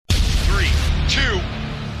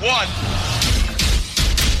one.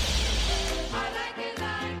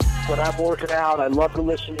 When I'm working out, I love to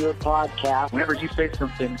listen to your podcast. Whenever you say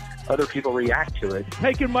something, other people react to it.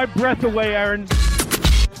 Taking my breath away, Aaron.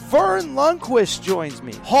 Vern Lundquist joins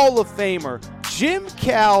me. Hall of Famer Jim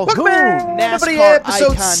Calhoun, NASCAR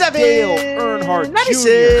episode icon 7, Dale Earnhardt 96 Jr.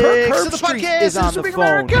 Kirk of the Herbstreit podcast is on the Super phone.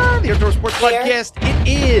 America, the Outdoor Sports Podcast. It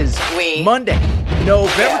is Monday,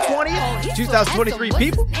 November 20th, 2023.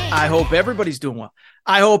 People, I hope everybody's doing well.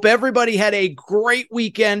 I hope everybody had a great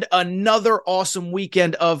weekend, another awesome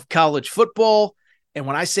weekend of college football. And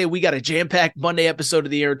when I say we got a jam-packed Monday episode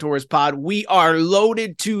of the Aaron Torres Pod, we are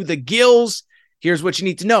loaded to the gills. Here's what you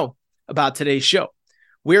need to know about today's show.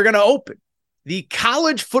 We're going to open the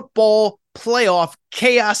college football playoff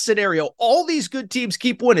chaos scenario. All these good teams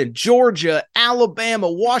keep winning. Georgia,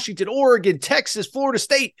 Alabama, Washington, Oregon, Texas, Florida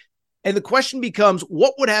State. And the question becomes,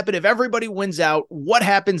 what would happen if everybody wins out? What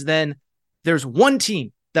happens then? There's one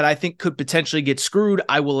team that I think could potentially get screwed.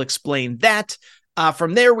 I will explain that.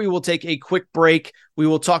 From there, we will take a quick break. We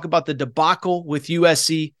will talk about the debacle with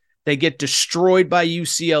USC. They get destroyed by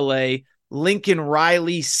UCLA. Lincoln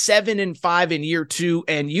Riley, 7-5 in year 2,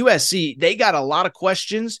 and USC, they got a lot of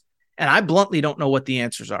questions, and I bluntly don't know what the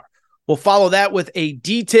answers are. We'll follow that with a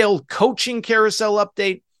detailed coaching carousel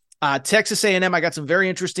update. Texas A&M, I got some very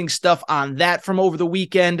interesting stuff on that from over the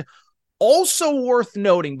weekend. Also worth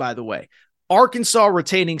noting, by the way, Arkansas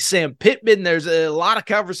retaining Sam Pittman. There's a lot of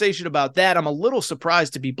conversation about that. I'm a little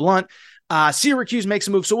surprised, to be blunt. Syracuse makes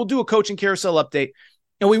a move, so we'll do a coaching carousel update,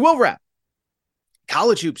 and we will wrap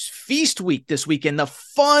College Hoops Feast Week this weekend. The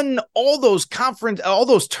fun, all those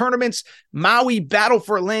tournaments, Maui, Battle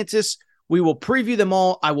for Atlantis. We will preview them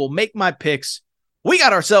all. I will make my picks. We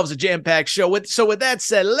got ourselves a jam-packed show. So with that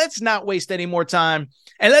said, let's not waste any more time,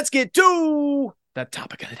 and let's get to the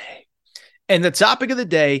topic of the day. And the topic of the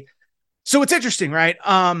day, so it's interesting, right?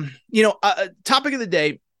 Topic of the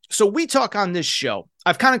day. So we talk on this show.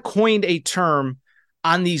 I've kind of coined a term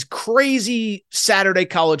on these crazy Saturday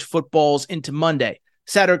college footballs into Monday.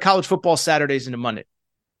 College football Saturdays into Monday.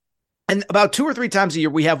 And about 2 or 3 times a year,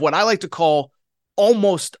 we have what I like to call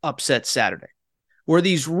almost upset Saturday, where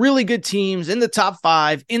these really good teams in the top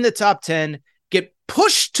 5, in the top 10, get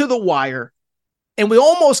pushed to the wire, and we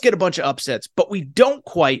almost get a bunch of upsets, but we don't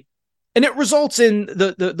quite. And it results in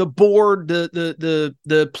the board,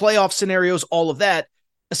 the playoff scenarios, all of that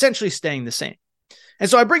essentially staying the same. And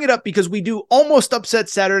so I bring it up because we do almost upset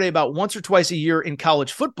Saturday about once or twice a year in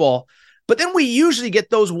college football, but then we usually get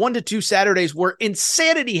those 1 to 2 Saturdays where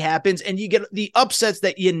insanity happens and you get the upsets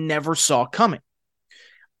that you never saw coming.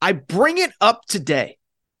 I bring it up today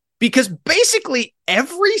because basically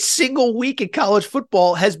every single week in college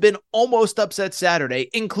football has been almost upset Saturday,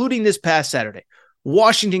 including this past Saturday.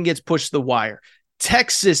 Washington gets pushed to the wire.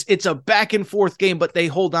 Texas, it's a back and forth game, but they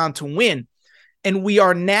hold on to win. And we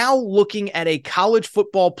are now looking at a college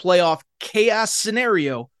football playoff chaos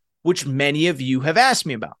scenario, which many of you have asked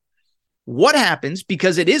me about. What happens,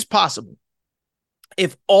 because it is possible,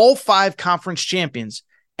 if all 5 conference champions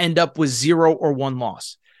end up with 0 or 1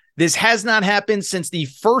 loss? This has not happened since the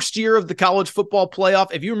first year of the college football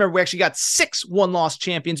playoff. If you remember, we actually got 6 one-loss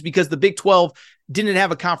champions because the Big 12 didn't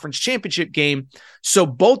have a conference championship game. So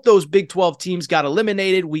both those Big 12 teams got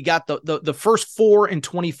eliminated. We got the first 4 in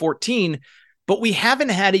 2014. But we haven't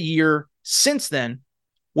had a year since then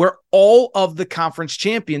where all of the conference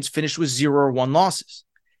champions finished with 0 or 1 losses.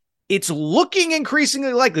 It's looking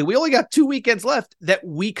increasingly likely, we only got 2 weekends left, that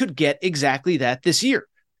we could get exactly that this year.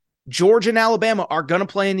 Georgia and Alabama are going to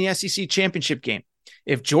play in the SEC championship game.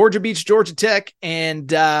 If Georgia beats Georgia Tech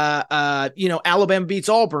and Alabama beats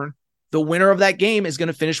Auburn, the winner of that game is going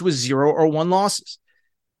to finish with 0 or 1 losses.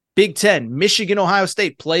 Big Ten, Michigan, Ohio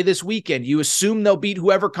State play this weekend. You assume they'll beat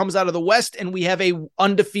whoever comes out of the West, and we have a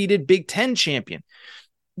undefeated Big Ten champion.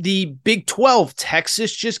 The Big 12,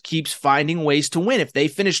 Texas just keeps finding ways to win. If they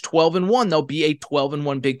finish 12-1, they'll be a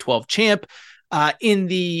 12-1 Big 12 champ.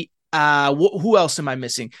 Who else am I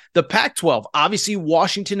missing? The Pac-12, obviously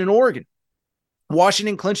Washington and Oregon.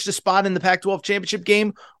 Washington clinched a spot in the Pac-12 championship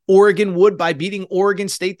game. Oregon would by beating Oregon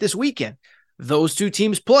State this weekend. Those 2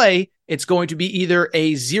 teams play. It's going to be either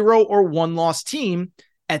a 0 or 1 loss team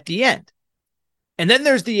at the end. And then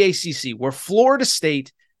there's the ACC, where Florida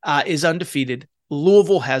State is undefeated.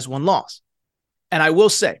 Louisville has 1 loss. And I will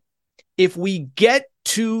say, if we get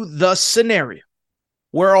to the scenario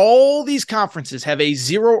where all these conferences have a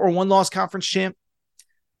 0 or 1 loss conference champ,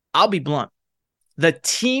 I'll be blunt. The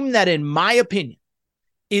team that, in my opinion,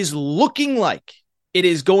 is looking like it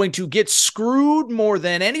is going to get screwed more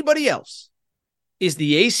than anybody else is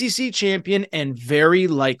the ACC champion and very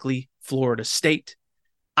likely Florida State.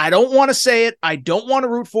 I don't want to say it. I don't want to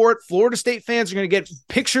root for it. Florida State fans are going to get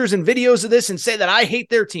pictures and videos of this and say that I hate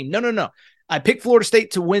their team. No. I picked Florida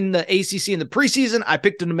State to win the ACC in the preseason. I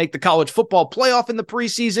picked them to make the college football playoff in the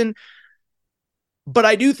preseason. But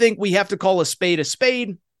I do think we have to call a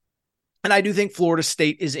spade, and I do think Florida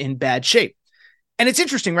State is in bad shape. And it's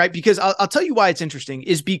interesting, right? Because I'll tell you why it's interesting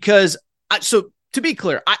is because, so to be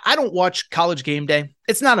clear, I don't watch College Game Day.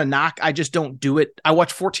 It's not a knock. I just don't do it. I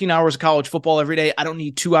watch 14 hours of college football every day. I don't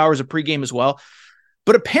need 2 hours of pregame as well.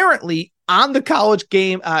 But apparently on the College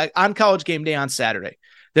Game Day on Saturday,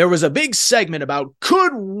 there was a big segment about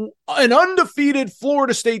could an undefeated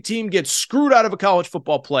Florida State team get screwed out of a college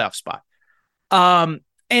football playoff spot? I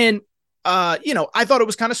thought it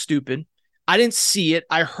was kind of stupid. I didn't see it.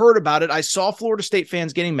 I heard about it. I saw Florida State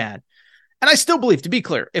fans getting mad. And I still believe, to be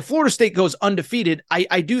clear, if Florida State goes undefeated,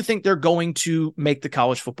 I do think they're going to make the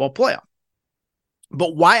college football playoff.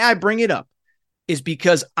 But why I bring it up is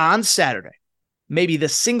because on Saturday, maybe the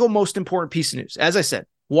single most important piece of news, as I said,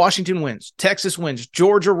 Washington wins, Texas wins,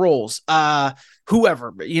 Georgia rolls,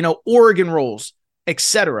 whoever, Oregon rolls,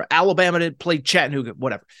 etc. Alabama did play Chattanooga,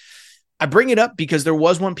 whatever. I bring it up because there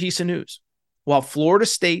was one piece of news. While Florida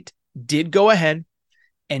State did go ahead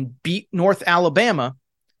and beat North Alabama,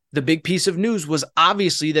 the big piece of news was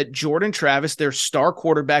obviously that Jordan Travis, their star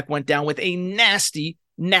quarterback, went down with a nasty,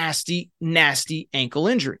 nasty, nasty ankle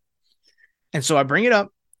injury. And so I bring it up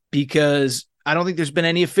because I don't think there's been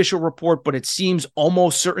any official report, but it seems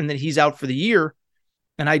almost certain that he's out for the year.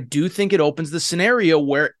 And I do think it opens the scenario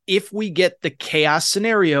where if we get the chaos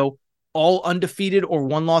scenario, all undefeated or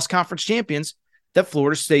one-loss conference champions, that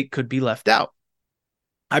Florida State could be left out.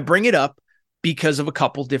 I bring it up because of a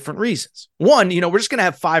couple different reasons. One, we're just going to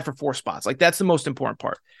have 5 for 4 spots. Like, that's the most important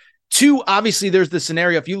part. 2, obviously, there's the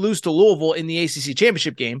scenario if you lose to Louisville in the ACC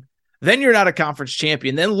championship game, then you're not a conference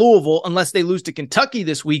champion. Then Louisville, unless they lose to Kentucky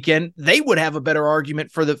this weekend, they would have a better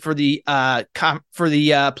argument for the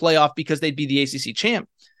playoff because they'd be the ACC champ.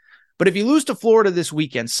 But if you lose to Florida this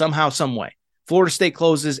weekend, somehow, some way, Florida State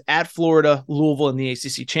closes at Florida, Louisville in the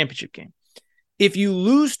ACC championship game. If you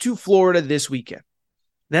lose to Florida this weekend,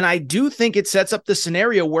 then I do think it sets up the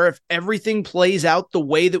scenario where if everything plays out the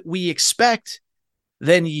way that we expect,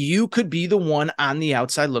 then you could be the one on the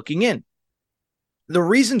outside looking in. The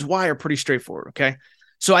reasons why are pretty straightforward, okay?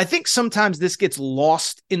 So I think sometimes this gets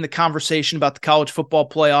lost in the conversation about the college football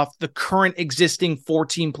playoff, the current existing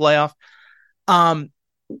 4-team playoff.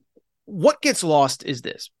 What gets lost is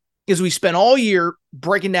this, is we spent all year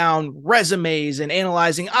breaking down resumes and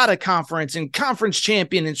analyzing out of conference and conference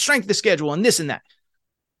champion and strength of schedule and this and that.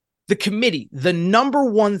 The committee, the number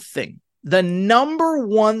one thing that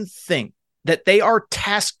they are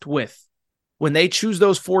tasked with when they choose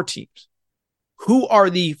those 4 teams, who are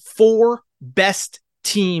the 4 best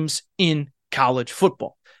teams in college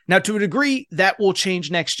football. Now, to a degree, that will change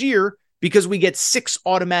next year because we get 6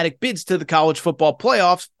 automatic bids to the college football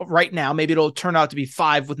playoffs right now. Maybe it'll turn out to be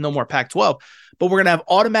 5 with no more Pac-12, but we're going to have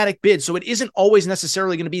automatic bids. So it isn't always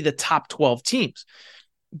necessarily going to be the top 12 teams.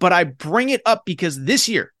 But I bring it up because this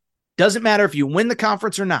year, doesn't matter if you win the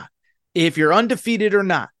conference or not, if you're undefeated or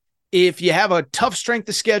not, if you have a tough strength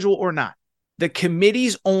of schedule or not, the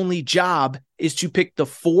committee's only job is to pick the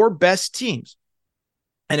 4 best teams.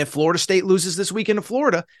 And if Florida State loses this weekend to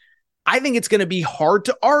Florida, I think it's going to be hard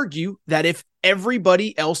to argue that if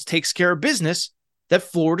everybody else takes care of business, that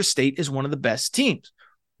Florida State is one of the best teams.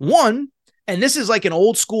 One, and this is like an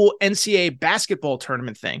old school NCAA basketball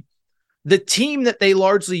tournament thing, the team that they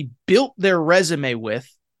largely built their resume with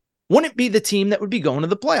wouldn't be the team that would be going to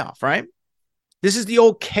the playoff, right? This is the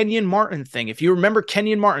old Kenyon Martin thing. If you remember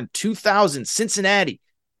Kenyon Martin, 2000, Cincinnati.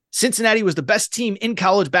 Cincinnati was the best team in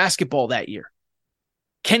college basketball that year.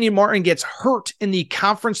 Kenyon Martin gets hurt in the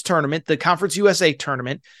conference tournament, the Conference USA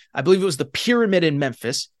tournament. I believe it was the Pyramid in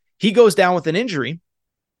Memphis. He goes down with an injury.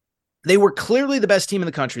 They were clearly the best team in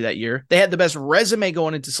the country that year. They had the best resume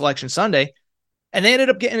going into Selection Sunday. And they ended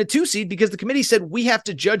up getting a 2 seed because the committee said, we have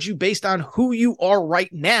to judge you based on who you are right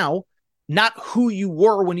now, not who you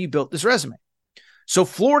were when you built this resume. So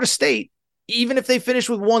Florida State, even if they finish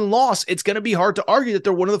with 1 loss, it's going to be hard to argue that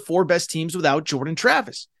they're one of the 4 best teams without Jordan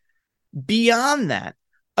Travis. Beyond that,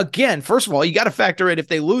 again, first of all, you got to factor in if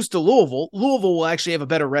they lose to Louisville, Louisville will actually have a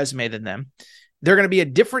better resume than them. They're going to be a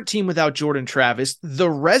different team without Jordan Travis. The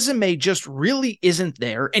resume just really isn't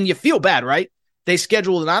there. And you feel bad, right? They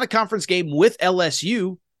scheduled an out-of-conference game with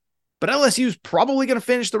LSU, but LSU is probably going to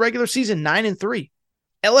finish the regular season 9-3.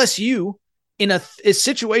 LSU, in a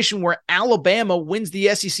situation where Alabama wins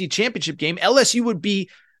the SEC championship game, LSU would be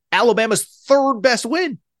Alabama's 3rd best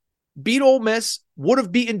win. Beat Ole Miss, would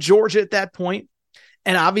have beaten Georgia at that point.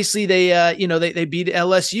 And obviously they beat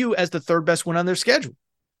LSU as the third best win on their schedule.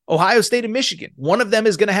 Ohio State and Michigan, one of them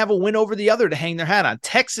is going to have a win over the other to hang their hat on.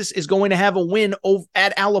 Texas is going to have a win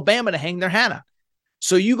at Alabama to hang their hat on.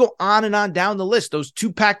 So you go on and on down the list. Those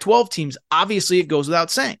two Pac-12 teams, obviously it goes without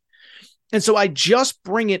saying. And so I just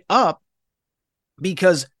bring it up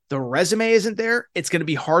because the resume isn't there. It's going to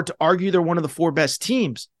be hard to argue they're one of the four best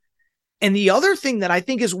teams. And the other thing that I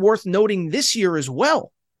think is worth noting this year as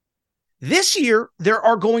well, this year, there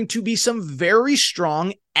are going to be some very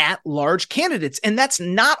strong at-large candidates, and that's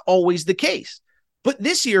not always the case. But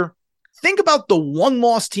this year, think about the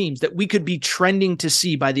one-loss teams that we could be trending to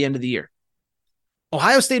see by the end of the year.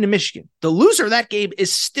 Ohio State and Michigan. The loser of that game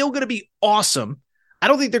is still going to be awesome. I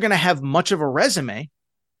don't think they're going to have much of a resume,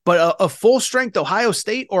 but a full-strength Ohio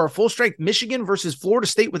State or a full-strength Michigan versus Florida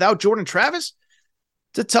State without Jordan Travis,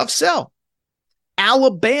 it's a tough sell.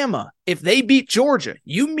 Alabama, if they beat Georgia,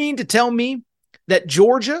 you mean to tell me that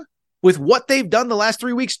Georgia, with what they've done the last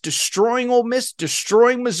 3 weeks, destroying Ole Miss,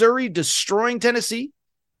 destroying Missouri, destroying Tennessee,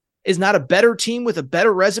 is not a better team with a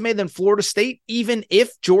better resume than Florida State, even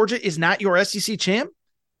if Georgia is not your SEC champ?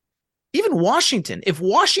 Even Washington, if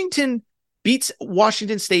Washington beats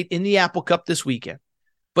Washington State in the Apple Cup this weekend,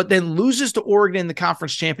 but then loses to Oregon in the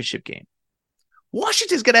conference championship game,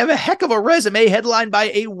 Washington's going to have a heck of a resume headlined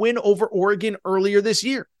by a win over Oregon earlier this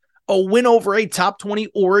year, a win over a top 20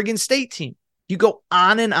 Oregon State team. You go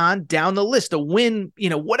on and on down the list, a win,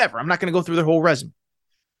 whatever. I'm not going to go through their whole resume.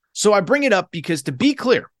 So I bring it up because, to be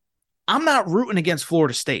clear, I'm not rooting against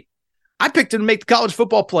Florida State. I picked them to make the college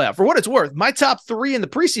football playoff. For what it's worth, my top three in the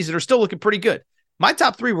preseason are still looking pretty good. My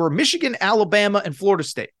top three were Michigan, Alabama, and Florida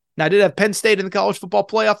State. Now, I did have Penn State in the college football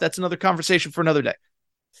playoff. That's another conversation for another day.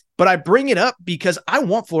 But I bring it up because I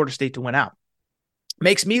want Florida State to win out.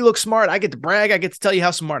 Makes me look smart. I get to brag. I get to tell you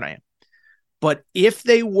how smart I am. But if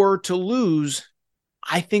they were to lose,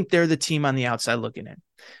 I think they're the team on the outside looking in.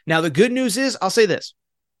 Now, the good news is, I'll say this.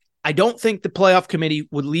 I don't think the playoff committee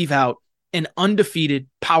would leave out an undefeated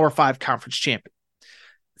Power 5 conference champion.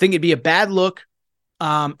 I think it'd be a bad look.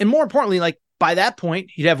 And more importantly, by that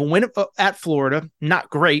point, you'd have a win at Florida.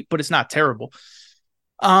 Not great, but it's not terrible.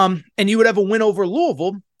 And you would have a win over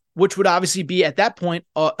Louisville, which would obviously be at that point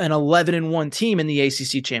an 11-1 team in the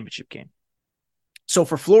ACC championship game. So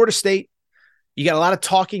for Florida State, you got a lot of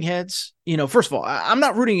talking heads. First of all, I'm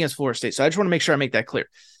not rooting against Florida State, so I just want to make sure I make that clear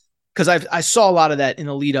because I saw a lot of that in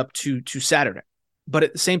the lead up to Saturday. But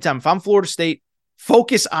at the same time, if I'm Florida State,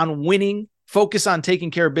 focus on winning, focus on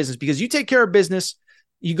taking care of business, because you take care of business,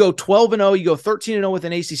 you go 12-0, you go 13-0 with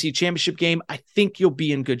an ACC championship game. I think you'll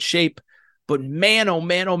be in good shape. But man, oh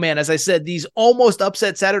man, as I said, these almost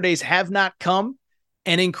upset Saturdays have not come.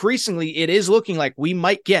 And increasingly, it is looking like we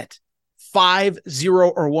might get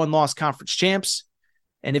 5-0 or 1-loss conference champs.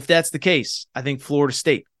 And if that's the case, I think Florida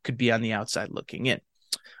State could be on the outside looking in.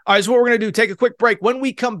 All right, so what we're going to do, take a quick break. When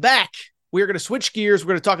we come back, we're going to switch gears. We're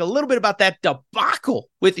going to talk a little bit about that debacle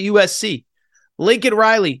with USC. Lincoln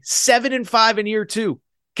Riley, 7-5 in year 2.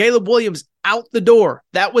 Caleb Williams out the door.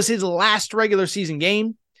 That was his last regular season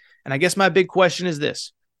game. And I guess my big question is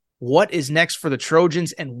this. What is next for the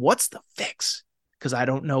Trojans and what's the fix? Because I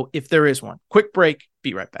don't know if there is one. Quick break.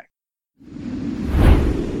 Be right back.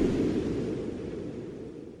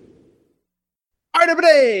 All right,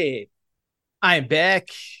 everybody. I am back.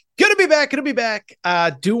 Going to be back.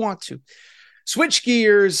 I do want to switch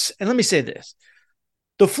gears. And let me say this.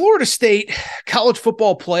 The Florida State college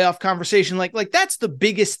football playoff conversation, like that's the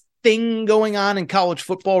biggest thing going on in college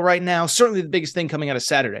football right now. Certainly the biggest thing coming out of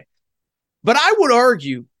Saturday. But I would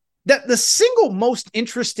argue that the single most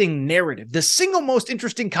interesting narrative, the single most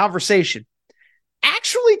interesting conversation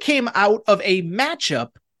actually came out of a matchup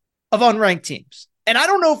of unranked teams. And I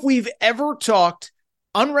don't know if we've ever talked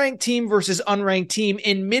unranked team versus unranked team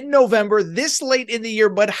in mid-November, this late in the year,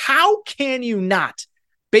 but how can you not,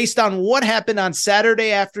 based on what happened on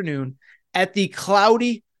Saturday afternoon at the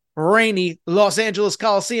cloudy, rainy Los Angeles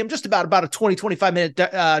Coliseum, just about a 20,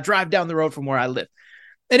 25-minute drive down the road from where I live.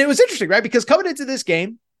 And it was interesting, right? Because coming into this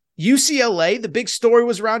game, UCLA, the big story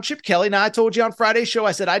was around Chip Kelly. Now, I told you on Friday's show,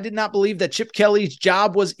 I said I did not believe that Chip Kelly's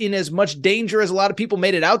job was in as much danger as a lot of people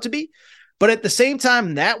made it out to be. But at the same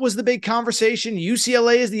time, that was the big conversation.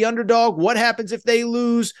 UCLA is the underdog. What happens if they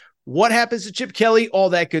lose? What happens to Chip Kelly? All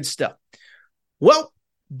that good stuff. Well,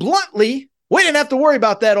 bluntly, we didn't have to worry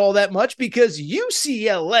about that all that much because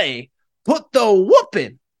UCLA put the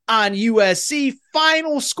whooping on USC.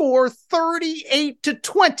 Final score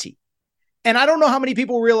 38-20. And I don't know how many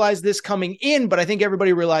people realize this coming in, but I think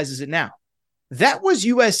everybody realizes it now. That was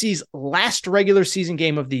USC's last regular season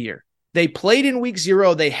game of the year. They played in week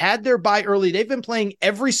 0. They had their bye early. They've been playing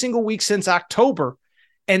every single week since October.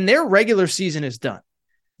 and their regular season is done.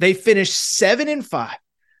 They finished 7-5.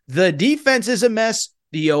 The defense is a mess.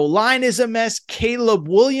 The O-line is a mess. Caleb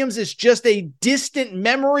Williams is just a distant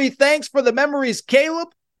memory. Thanks for the memories, Caleb.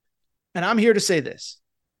 And I'm here to say this.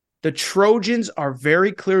 The Trojans are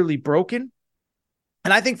very clearly broken.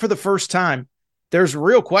 And I think for the first time, there's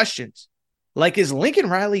real questions. Like, is Lincoln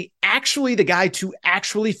Riley actually the guy to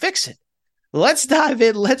actually fix it? Let's dive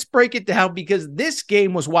in. Let's break it down because this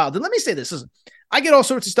game was wild. And let me say this. Listen, I get all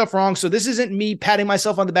sorts of stuff wrong, so this isn't me patting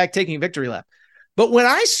myself on the back, taking a victory lap. But when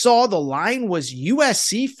I saw the line was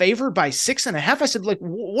USC favored by 6.5, I said, like,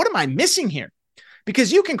 what am I missing here?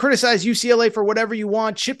 Because you can criticize UCLA for whatever you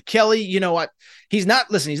want. Chip Kelly, you know what? He's not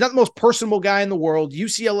the most personable guy in the world.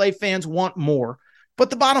 UCLA fans want more. But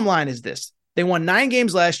the bottom line is this. They won 9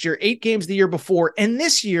 games last year, 8 games the year before, and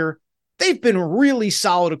this year they've been really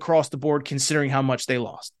solid across the board considering how much they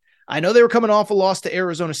lost. I know they were coming off a loss to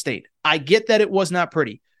Arizona State. I get that it was not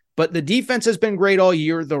pretty, but the defense has been great all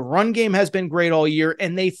year. The run game has been great all year,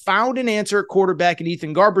 and they found an answer at quarterback in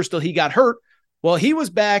Ethan Garber till he got hurt. Well, he was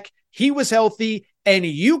back, he was healthy, and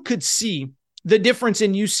you could see the difference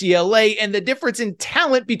in UCLA and the difference in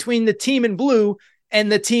talent between the team in blue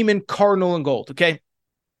and the team in Cardinal and gold, okay?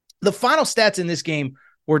 The final stats in this game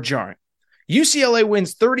were jarring. UCLA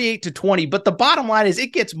wins 38-20, but the bottom line is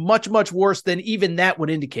it gets much, much worse than even that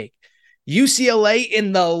would indicate. UCLA,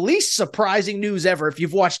 in the least surprising news ever, if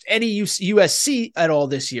you've watched any USC at all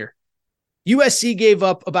this year, USC gave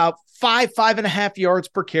up about 5.5 yards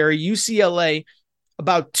per carry. UCLA,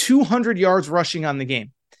 about 200 yards rushing on the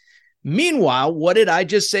game. Meanwhile, what did I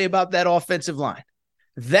just say about that offensive line?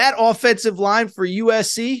 That offensive line for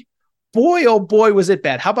USC, boy, oh boy, was it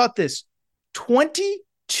bad. How about this?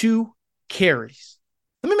 22 carries.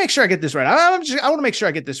 Let me make sure I get this right. I want to make sure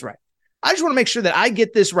I get this right. I just want to make sure that I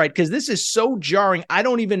get this right because this is so jarring. I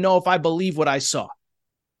don't even know if I believe what I saw.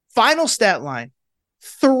 Final stat line,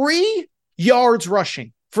 3 yards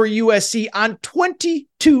rushing for USC on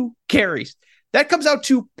 22 carries. That comes out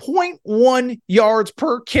to 0.1 yards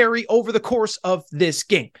per carry over the course of this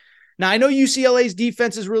game. Now, I know UCLA's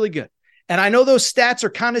defense is really good. And I know those stats are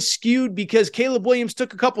kind of skewed because Caleb Williams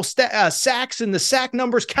took a couple sacks and the sack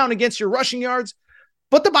numbers count against your rushing yards.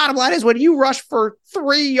 But the bottom line is when you rush for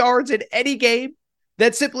 3 yards in any game,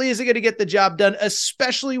 that simply isn't going to get the job done,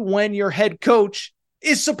 especially when your head coach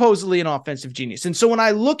is supposedly an offensive genius. And so when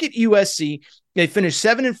I look at USC, they finished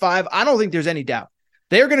 7-5. I don't think there's any doubt.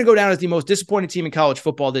 They're going to go down as the most disappointing team in college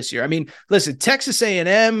football this year. I mean, listen, Texas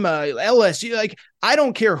A&M, LSU, like, I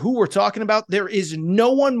don't care who we're talking about. There is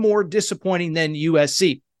no one more disappointing than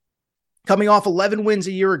USC. Coming off 11 wins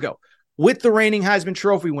a year ago with the reigning Heisman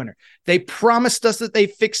Trophy winner. They promised us that they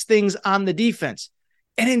fixed things on the defense.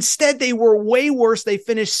 And instead, they were way worse. They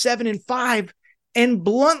finished 7-5. And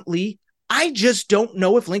bluntly, I just don't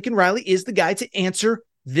know if Lincoln Riley is the guy to answer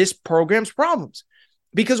this program's problems.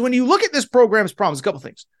 Because when you look at this program's problems, a couple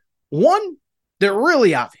things. One, they're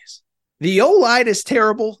really obvious. The O-line is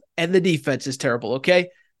terrible and the defense is terrible, okay?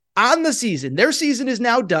 On the season, their season is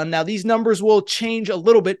now done. Now, these numbers will change a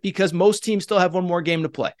little bit because most teams still have one more game to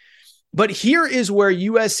play. But here is where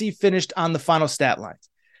USC finished on the final stat lines.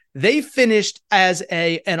 They finished as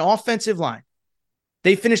an offensive line.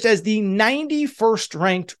 They finished as the 91st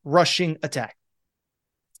ranked rushing attack.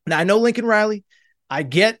 Now, I know Lincoln Riley. I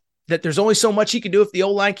get that there's only so much he can do if the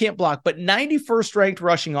O-line can't block, but 91st ranked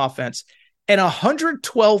rushing offense and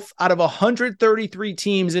 112th out of 133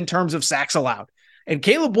 teams in terms of sacks allowed. And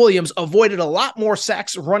Caleb Williams avoided a lot more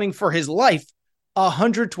sacks running for his life,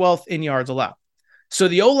 112th in yards allowed. So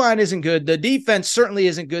the O-line isn't good. The defense certainly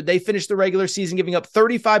isn't good. They finished the regular season giving up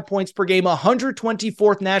 35 points per game,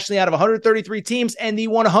 124th nationally out of 133 teams, and the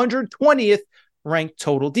 120th ranked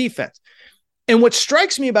total defense. And what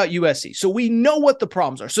strikes me about USC, so we know what the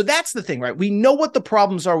problems are. So that's the thing, right? We know what the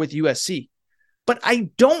problems are with USC, but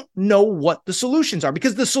I don't know what the solutions are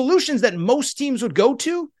because the solutions that most teams would go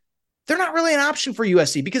to, they're not really an option for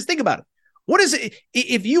USC because think about it. What is it?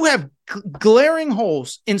 If you have glaring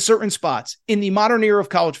holes in certain spots in the modern era of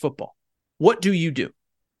college football, what do? You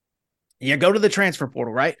go to the transfer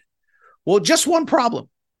portal, right? Well, just one problem.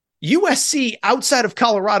 USC outside of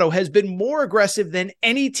Colorado has been more aggressive than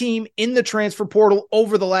any team in the transfer portal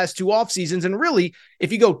over the last 2 off seasons. And really,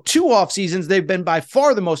 if you go 2 off seasons, they've been by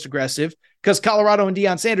far the most aggressive because Colorado and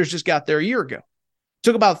Deion Sanders just got there a year ago.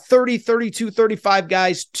 Took about 30, 32, 35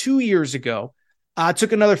 guys 2 years ago.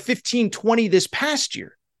 Took another 15, 20 this past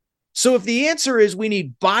year. So if the answer is we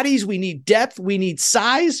need bodies, we need depth, we need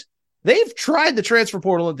size, they've tried the transfer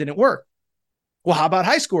portal and it didn't work. Well, how about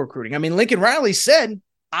high school recruiting? I mean, Lincoln Riley said,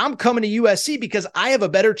 I'm coming to USC because I have a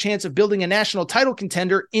better chance of building a national title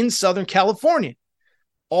contender in Southern California.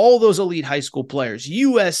 all those elite high school players,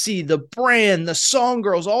 USC, the brand, the song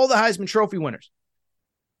girls, all the Heisman Trophy winners.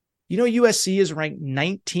 You know, USC is ranked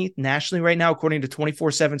 19th nationally right now, according to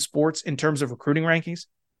 24/7 Sports in terms of recruiting rankings.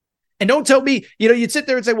 And don't tell me, you'd sit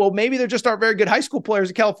there and say, well, maybe there just aren't very good high school players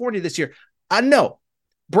in California this year. I know.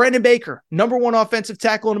 Brandon Baker, number 1 offensive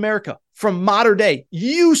tackle in America from Mater Dei,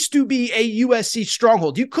 used to be a USC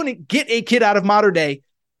stronghold. You couldn't get a kid out of Mater Dei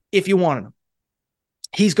if you wanted him.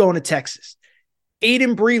 He's going to Texas.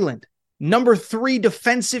 Aiden Breland, number 3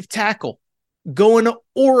 defensive tackle, going to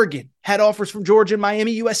Oregon, had offers from Georgia and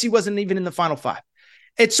Miami. USC wasn't even in the Final 5.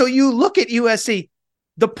 And so you look at USC,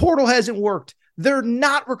 the portal hasn't worked. They're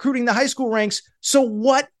not recruiting the high school ranks. So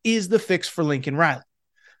what is the fix for Lincoln Riley?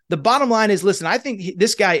 The bottom line is, listen, I think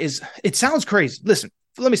this guy is, it sounds crazy. Listen,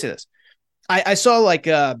 let me say this. I saw like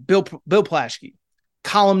Bill Plaschke,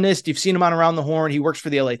 columnist. You've seen him on Around the Horn. He works for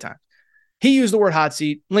the LA Times. He used the word hot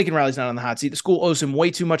seat. Lincoln Riley's not on the hot seat. The school owes him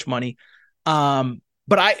way too much money.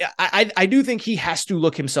 But I do think he has to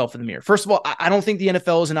look himself in the mirror. First of all, I don't think the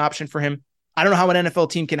NFL is an option for him. I don't know how an NFL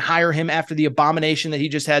team can hire him after the abomination that he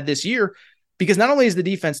just had this year, because not only is the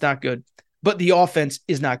defense not good, but the offense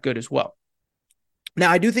is not good as well. Now,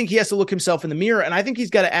 I do think he has to look himself in the mirror, and I think he's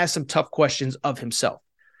got to ask some tough questions of himself.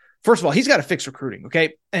 First of all, he's got to fix recruiting,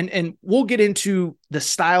 okay? And we'll get into the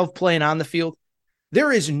style of playing on the field.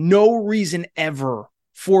 There is no reason ever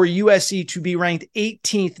for USC to be ranked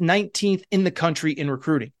 18th, 19th in the country in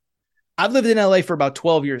recruiting. I've lived in LA for about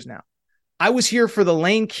 12 years now. I was here for the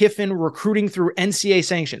Lane Kiffin recruiting through NCAA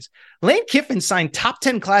sanctions. Lane Kiffin signed top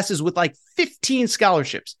 10 classes with like 15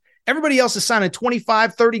 scholarships. Everybody else is signing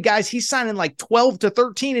 25, 30 guys. He's signing like 12 to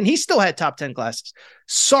 13, and he still had top 10 classes.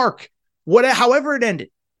 Sark, however it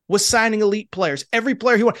ended, was signing elite players. Every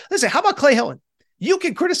player he wanted. Listen, how about Clay Helton? You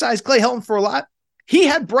can criticize Clay Helton for a lot. He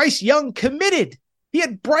had Bryce Young committed.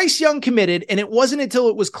 And it wasn't until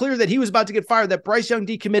it was clear that he was about to get fired that Bryce Young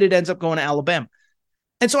decommitted, ends up going to Alabama.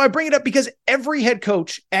 And so I bring it up because every head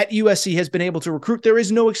coach at USC has been able to recruit. There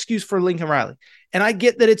is no excuse for Lincoln Riley. And I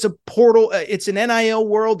get that it's a portal, it's an NIL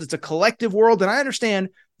world, it's a collective world. And I understand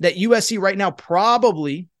that USC right now,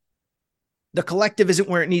 probably the collective isn't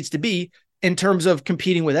where it needs to be in terms of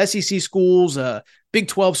competing with SEC schools, Big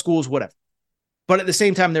 12 schools, whatever. But at the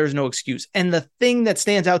same time, there is no excuse. And the thing that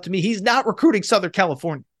stands out to me, he's not recruiting Southern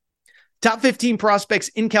California. Top 15 prospects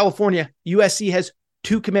in California, USC has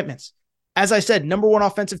 2 commitments. As I said, number 1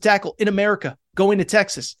 offensive tackle in America, going to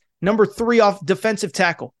Texas. Number 3 off defensive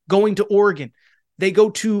tackle, going to Oregon. They go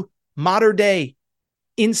to Mater Dei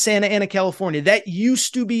in Santa Ana, California. That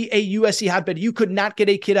used to be a USC hotbed. You could not get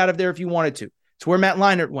a kid out of there if you wanted to. It's where Matt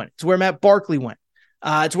Leinart went. It's where Matt Barkley went.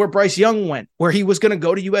 It's where Bryce Young went, where he was going to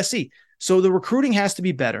go to USC. So the recruiting has to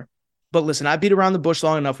be better. But listen, I beat around the bush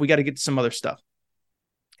long enough. We got to get to some other stuff.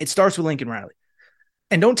 It starts with Lincoln Riley.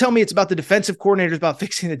 And don't tell me it's about the defensive coordinators, about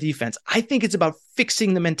fixing the defense. I think it's about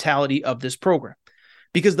fixing the mentality of this program.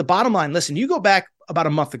 Because the bottom line, listen, you go back about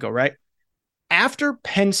a month ago, right? After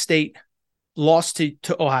Penn State lost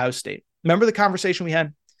to Ohio State, remember the conversation we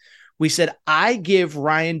had? We said, I give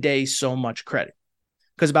Ryan Day so much credit.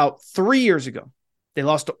 Because about 3 years ago, they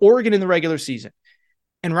lost to Oregon in the regular season.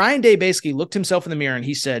 And Ryan Day basically looked himself in the mirror and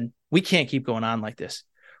he said, we can't keep going on like this.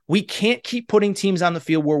 We can't keep putting teams on the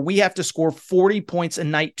field where we have to score 40 points a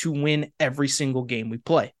night to win every single game we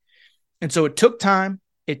play. And so it took time.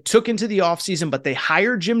 It took into the offseason, but they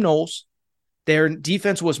hired Jim Knowles. Their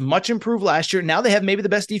defense was much improved last year. Now they have maybe the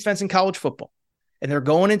best defense in college football. And they're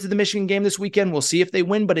going into the Michigan game this weekend. We'll see if they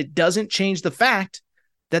win, but it doesn't change the fact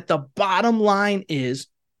that the bottom line is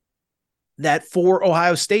that for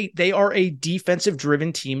Ohio State, they are a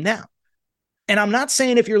defensive-driven team now. And I'm not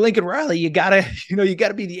saying if you're Lincoln Riley, you gotta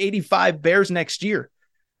be the 85 Bears next year.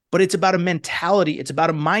 But it's about a mentality. It's about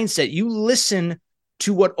a mindset. You listen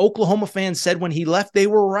to what Oklahoma fans said when he left. They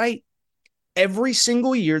were right. Every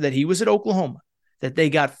single year that he was at Oklahoma, that they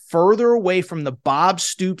got further away from the Bob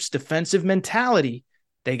Stoops defensive mentality,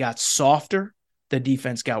 they got softer. The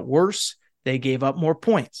defense got worse. They gave up more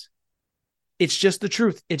points. It's just the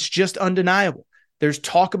truth. It's just undeniable. There's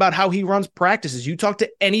talk about how he runs practices. You talk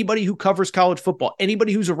to anybody who covers college football,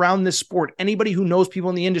 anybody who's around this sport, anybody who knows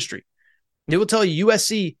people in the industry. They will tell you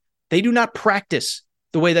USC, they do not practice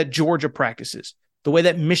the way that Georgia practices, the way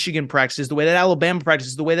that Michigan practices, the way that Alabama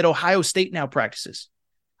practices, the way that Ohio State now practices.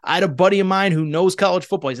 I had a buddy of mine who knows college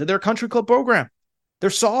football. He said they're a country club program.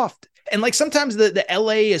 They're soft. And like sometimes the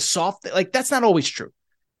LA is soft. Like that's not always true.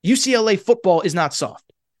 UCLA football is not soft.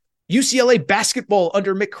 UCLA basketball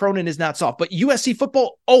under Mick Cronin is not soft, but USC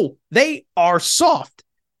football, they are soft.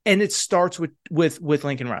 And it starts with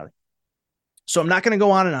Lincoln Riley. So I'm not going to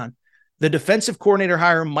go on and on. The defensive coordinator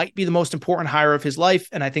hire might be the most important hire of his life,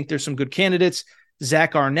 and I think there's some good candidates.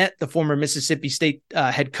 Zach Arnett, the former Mississippi State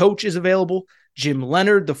head coach, is available. Jim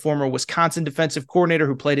Leonard, the former Wisconsin defensive coordinator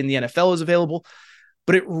who played in the NFL, is available.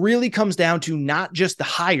 But it really comes down to not just the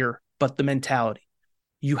hire, but the mentality.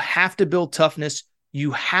 You have to build toughness.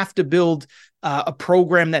 You have to build a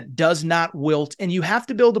program that does not wilt, and you have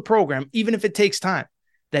to build a program, even if it takes time,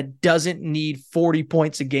 that doesn't need 40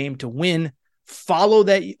 points a game to win. Follow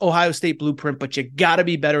that Ohio State blueprint, but you got to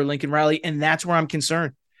be better, Lincoln Riley, and that's where I'm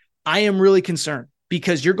concerned. I am really concerned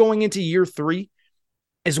because you're going into year 3.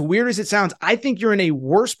 As weird as it sounds, I think you're in a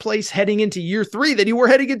worse place heading into year 3 than you were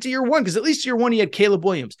heading into year 1, because at least year 1, you had Caleb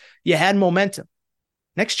Williams. You had momentum.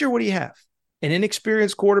 Next year, what do you have? An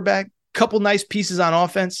inexperienced quarterback, couple nice pieces on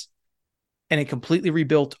offense, and a completely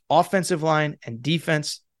rebuilt offensive line and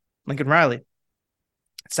defense. Lincoln Riley,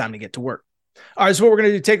 it's time to get to work. All right, so what we're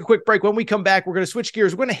going to do, take a quick break. When we come back, we're going to switch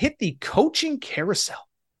gears. We're going to hit the coaching carousel.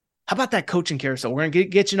 How about that coaching carousel? We're going to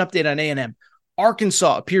get you an update on A&M.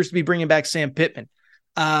 Arkansas appears to be bringing back Sam Pittman.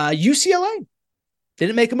 UCLA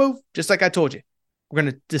didn't make a move, just like I told you. We're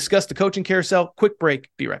going to discuss the coaching carousel. Quick break.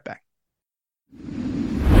 Be right back.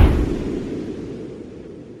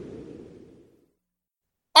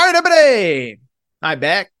 All right, everybody. I'm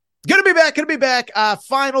back. Good to be back.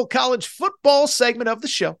 Final college football segment of the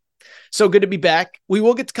show. So good to be back. We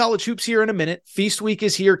will get to college hoops here in a minute. Feast week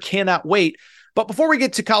is here. Cannot wait. But before we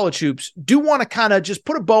get to college hoops, do want to kind of just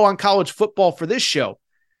put a bow on college football for this show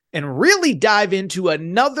and really dive into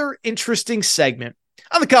another interesting segment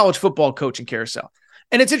on the college football coaching carousel.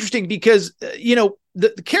 And it's interesting because,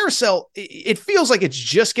 the carousel, it feels like it's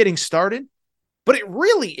just getting started, but it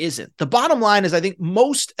really isn't. The bottom line is, I think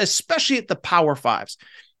most, especially at the Power Fives,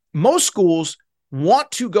 most schools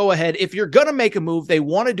want to go ahead. If you're going to make a move, they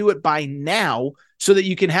want to do it by now so that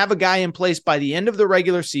you can have a guy in place by the end of the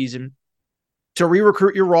regular season to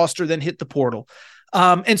re-recruit your roster, then hit the portal.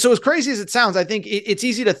 And so as crazy as it sounds, I think it's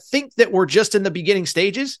easy to think that we're just in the beginning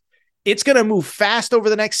stages. It's going to move fast over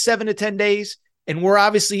the next 7 to 10 days. And we're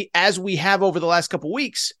obviously, as we have over the last couple of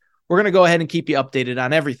weeks, we're going to go ahead and keep you updated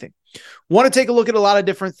on everything. Want to take a look at a lot of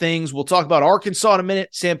different things. We'll talk about Arkansas in a minute.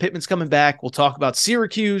 Sam Pittman's coming back. We'll talk about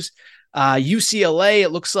Syracuse. UCLA, it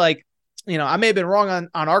looks like, I may have been wrong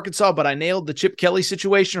on Arkansas, but I nailed the Chip Kelly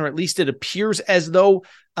situation, or at least it appears as though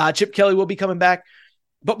Chip Kelly will be coming back.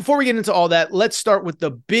 But before we get into all that, let's start with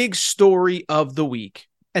the big story of the week,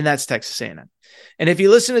 and that's Texas A&M. And if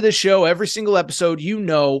you listen to this show every single episode,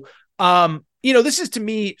 this is, to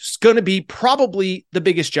me, going to be probably the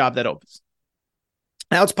biggest job that opens.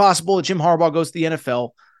 Now, it's possible that Jim Harbaugh goes to the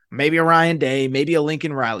NFL, maybe a Ryan Day, maybe a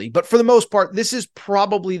Lincoln Riley. But for the most part, this is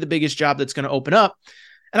probably the biggest job that's going to open up.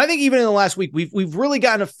 And I think even in the last week, we've really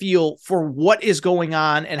gotten a feel for what is going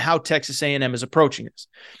on and how Texas A&M is approaching this.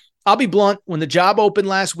 I'll be blunt. When the job opened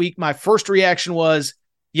last week, my first reaction was,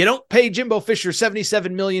 you don't pay Jimbo Fisher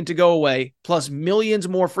 $77 million to go away, plus millions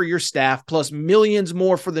more for your staff, plus millions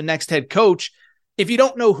more for the next head coach, if you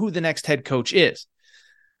don't know who the next head coach is.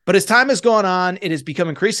 But as time has gone on, it has become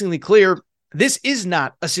increasingly clear this is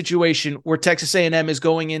not a situation where Texas A&M is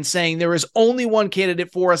going in saying there is only one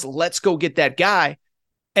candidate for us, let's go get that guy.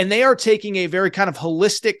 And they are taking a very kind of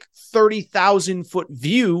holistic 30,000-foot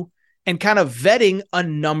view and kind of vetting a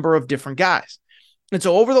number of different guys. And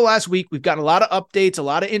so over the last week, we've gotten a lot of updates, a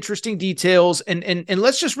lot of interesting details, and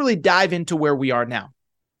let's just really dive into where we are now.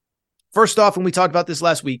 First off, when we talked about this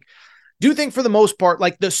last week, do think for the most part,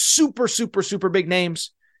 like the super, super, super big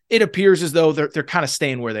names, it appears as though they're kind of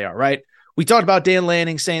staying where they are, right? We talked about Dan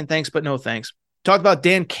Lanning saying thanks, but no thanks. Talked about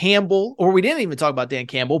Dan Campbell, or we didn't even talk about Dan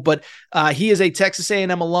Campbell, but he is a Texas A&M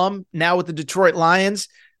alum now with the Detroit Lions.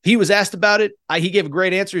 He was asked about it. He gave a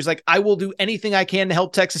great answer. He's like, I will do anything I can to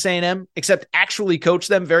help Texas A&M, except actually coach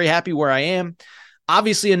them. Very happy where I am.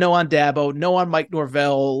 Obviously a no on Dabo, no on Mike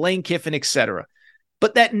Norvell, Lane Kiffin, etc.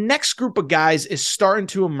 But that next group of guys is starting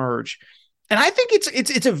to emerge. And I think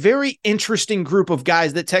it's a very interesting group of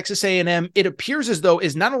guys that Texas A&M, it appears as though,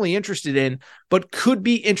 is not only interested in, but could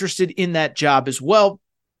be interested in that job as well.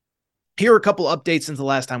 Here are a couple updates since the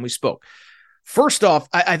last time we spoke. First off,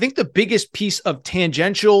 I think the biggest piece of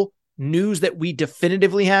tangential news that we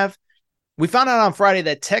definitively have, we found out on Friday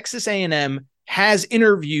that Texas A&M has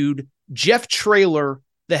interviewed Jeff Traylor,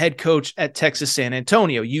 the head coach at Texas San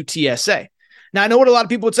Antonio, UTSA. Now, I know what a lot of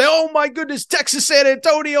people would say, oh my goodness, Texas San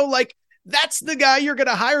Antonio, like, that's the guy you're going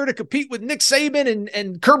to hire to compete with Nick Saban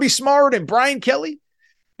and Kirby Smart and Brian Kelly.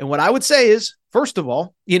 And what I would say is, first of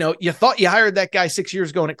all, you thought you hired that guy 6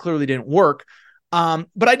 years ago and it clearly didn't work.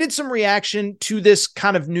 But I did some reaction to this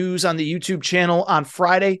kind of news on the YouTube channel on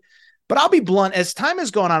Friday. But I'll be blunt, as time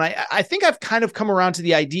has gone on, I think I've kind of come around to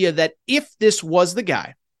the idea that if this was the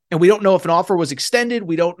guy, and we don't know if an offer was extended,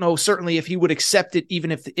 we don't know certainly if he would accept it,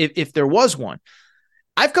 even if there was one.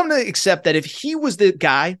 I've come to accept that if he was the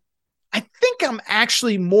guy, I think I'm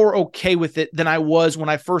actually more okay with it than I was when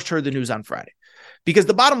I first heard the news on Friday. Because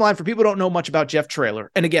the bottom line, for people who don't know much about Jeff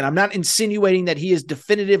Traylor, and again, I'm not insinuating that he is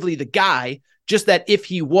definitively the guy, just that if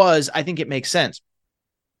he was, I think it makes sense.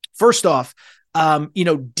 First off,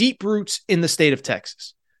 deep roots in the state of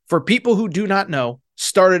Texas. For people who do not know,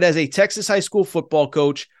 started as a Texas high school football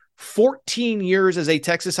coach, 14 years as a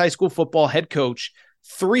Texas high school football head coach,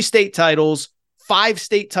 3 state titles, 5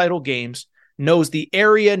 state title games, knows the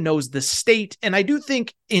area, knows the state. And I do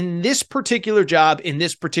think in this particular job, in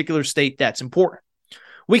this particular state, that's important.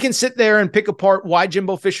 We can sit there and pick apart why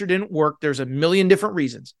Jimbo Fisher didn't work. There's a million different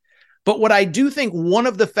reasons. But what I do think one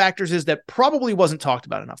of the factors is that probably wasn't talked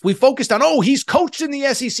about enough. We focused on, he's coached in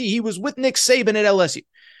the SEC. He was with Nick Saban at LSU.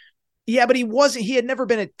 Yeah, but he had never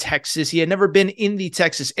been at Texas. He had never been in the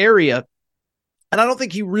Texas area. And I don't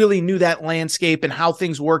think he really knew that landscape and how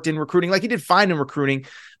things worked in recruiting. Like, he did fine in recruiting,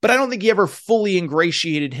 but I don't think he ever fully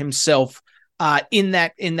ingratiated himself in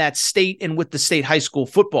that state and with the state high school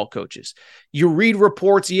football coaches. You read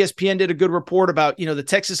reports. ESPN did a good report about, the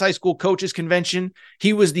Texas High School Coaches Convention.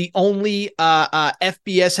 He was the only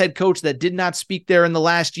FBS head coach that did not speak there in the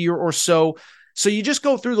last year or so. So you just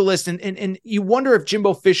go through the list and you wonder if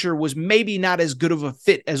Jimbo Fisher was maybe not as good of a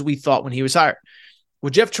fit as we thought when he was hired.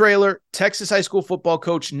 Well, Jeff Traylor, Texas high school football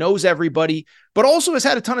coach, knows everybody, but also has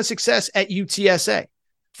had a ton of success at UTSA.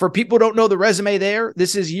 For people who don't know the resume there,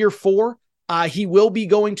 this is year 4. He will be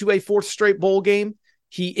going to a 4th straight bowl game.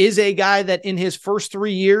 He is a guy that in his first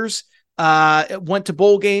 3 years went to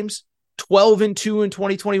bowl games, 12-2 in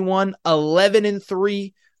 2021,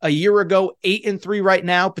 11-3 a year ago, 8-3 right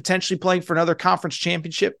now, potentially playing for another conference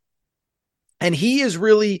championship. And he is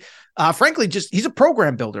really, frankly, he's a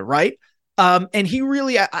program builder, right? And he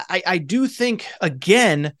really, I do think,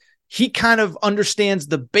 again, he kind of understands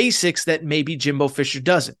the basics that maybe Jimbo Fisher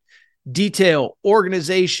doesn't. Detail,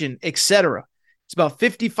 organization, etc. He's about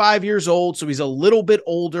 55 years old, so he's a little bit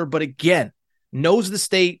older, but again, knows the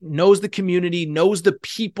state, knows the community, knows the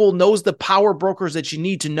people, knows the power brokers that you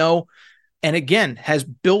need to know. And again, has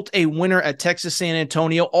built a winner at Texas San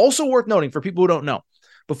Antonio. Also worth noting for people who don't know,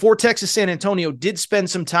 before Texas San Antonio did spend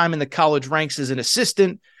some time in the college ranks as an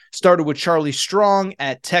assistant, started with Charlie Strong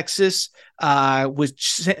at Texas, with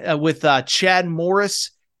Chad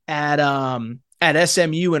Morris at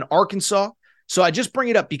SMU in Arkansas. So I just bring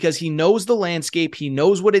it up because he knows the landscape. He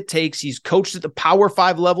knows what it takes. He's coached at the Power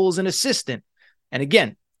 5 level as an assistant. And again,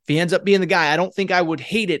 if he ends up being the guy, I don't think I would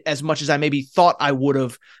hate it as much as I maybe thought I would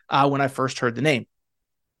have when I first heard the name.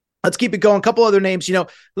 Let's keep it going. A couple other names.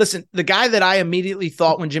 Listen, the guy that I immediately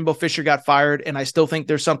thought when Jimbo Fisher got fired, and I still think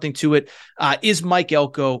there's something to it, is Mike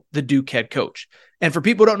Elko, the Duke head coach. And for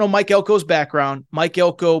people who don't know Mike Elko's background, Mike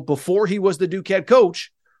Elko, before he was the Duke head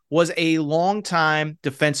coach, was a longtime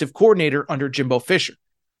defensive coordinator under Jimbo Fisher.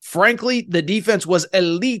 Frankly, the defense was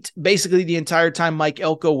elite basically the entire time Mike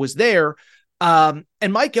Elko was there. And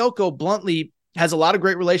Mike Elko, bluntly, has a lot of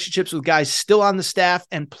great relationships with guys still on the staff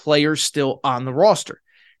and players still on the roster.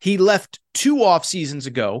 He left 2 off seasons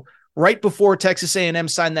ago, right before Texas A&M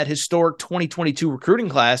signed that historic 2022 recruiting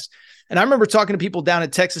class. And I remember talking to people down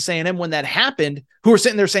at Texas A&M when that happened, who were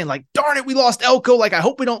sitting there saying, like, darn it, we lost Elko. Like, I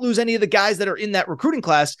hope we don't lose any of the guys that are in that recruiting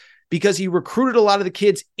class, because he recruited a lot of the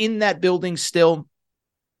kids in that building still.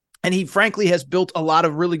 And he frankly has built a lot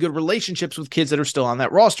of really good relationships with kids that are still on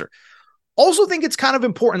that roster. Also think it's kind of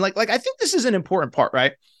important. Like I think this is an important part,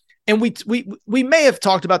 right? And we may have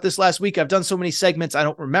talked about this last week. I've done so many segments, I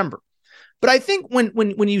don't remember. But I think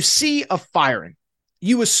when you see a firing,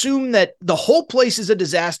 you assume that the whole place is a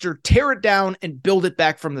disaster, tear it down and build it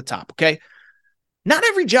back from the top. Okay. Not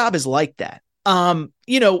every job is like that.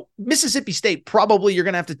 Mississippi State, probably you're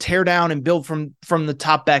going to have to tear down and build from the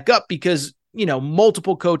top back up because,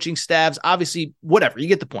 multiple coaching staffs, obviously, whatever, you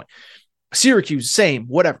get the point. Syracuse, same,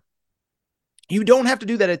 whatever. You don't have to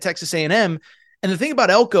do that at Texas A&M. And the thing about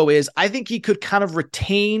Elko is I think he could kind of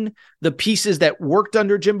retain the pieces that worked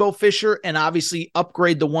under Jimbo Fisher and obviously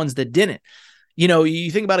upgrade the ones that didn't. You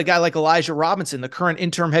think about a guy like Elijah Robinson, the current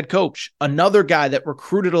interim head coach, another guy that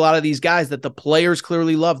recruited a lot of these guys that the players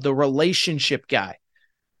clearly love, the relationship guy.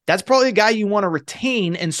 That's probably a guy you want to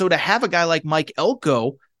retain. And so to have a guy like Mike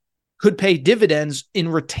Elko could pay dividends in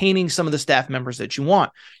retaining some of the staff members that you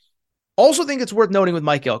want. Also think it's worth noting with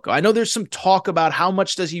Mike Elko. I know there's some talk about how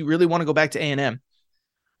much does he really want to go back to A&M.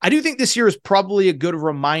 I do think this year is probably a good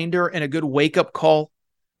reminder and a good wake-up call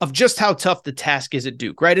of just how tough the task is at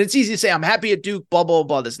Duke, right? And it's easy to say, I'm happy at Duke, blah, blah,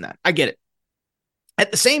 blah, this and that. I get it.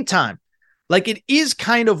 At the same time, like, it is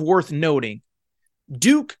kind of worth noting,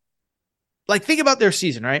 Duke, like, think about their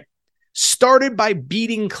season, right? Started by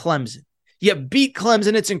beating Clemson. You beat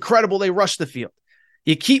Clemson. It's incredible. They rushed the field.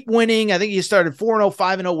 You keep winning. I think you started 4-0,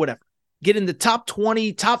 5-0, whatever. Get in the top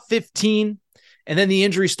 20, top 15, and then the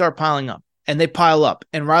injuries start piling up, and they pile up,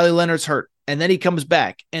 and Riley Leonard's hurt, and then he comes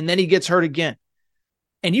back, and then he gets hurt again.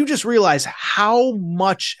 And you just realize how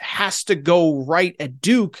much has to go right at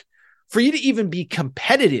Duke for you to even be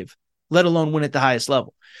competitive, let alone win at the highest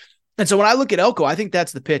level. And so when I look at Elko, I think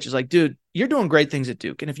that's the pitch. It's like, dude, you're doing great things at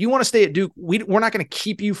Duke. And if you want to stay at Duke, we're not going to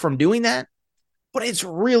keep you from doing that. But it's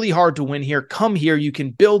really hard to win here. Come here. You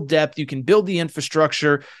can build depth. You can build the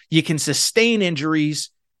infrastructure. You can sustain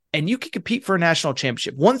injuries. And you can compete for a national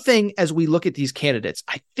championship. One thing as we look at these candidates,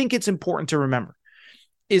 I think it's important to remember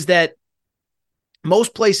is that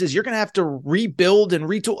most places you're going to have to rebuild and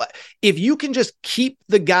retool. If you can just keep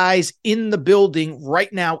the guys in the building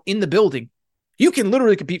right now in the building, you can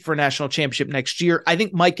literally compete for a national championship next year. I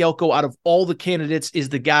think Mike Elko, out of all the candidates, is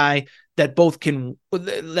the guy that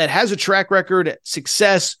that has a track record at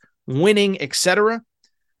success, winning, etc.,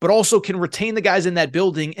 but also can retain the guys in that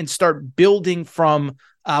building and start building from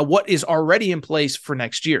what is already in place for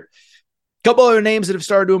next year. A couple other names that have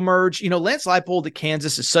started to emerge. Lance Leipold at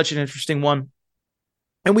Kansas is such an interesting one.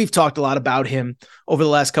 And we've talked a lot about him over the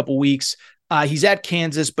last couple weeks. He's at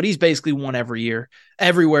Kansas, but he's basically won everywhere.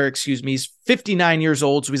 He's 59 years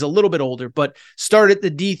old, so he's a little bit older, but started at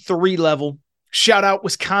the D3 level. Shout out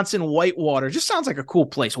Wisconsin Whitewater. Just sounds like a cool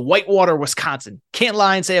place. Whitewater, Wisconsin. Can't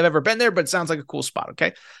lie and say I've ever been there, but it sounds like a cool spot,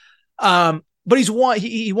 okay? But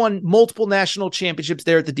he won multiple national championships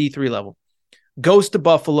there at the D3 level. Goes to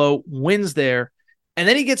Buffalo, wins there, and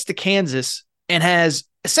then he gets to Kansas and has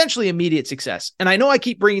essentially immediate success. And I know I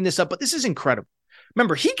keep bringing this up, but this is incredible.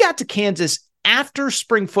 Remember, he got to Kansas after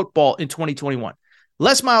spring football in 2021.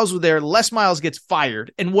 Les Miles was there. Les Miles gets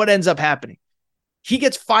fired. And what ends up happening? He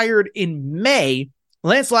gets fired in May.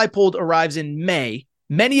 Lance Leipold arrives in May.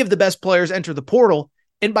 Many of the best players enter the portal.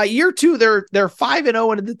 And by year 2, they're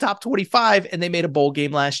 5-0 and in the top 25, and they made a bowl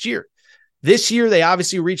game last year. This year, they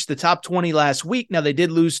obviously reached the top 20 last week. Now, they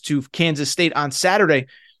did lose to Kansas State on Saturday.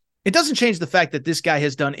 It doesn't change the fact that this guy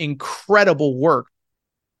has done incredible work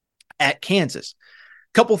at Kansas.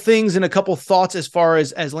 Couple things and a couple thoughts as far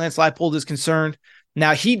as Lance Leipold is concerned.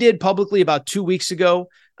 Now, he did publicly about 2 weeks ago.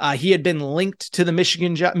 He had been linked to the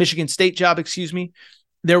Michigan State job.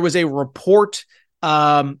 There was a report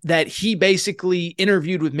that he basically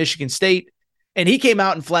interviewed with Michigan State, and he came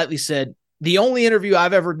out and flatly said, the only interview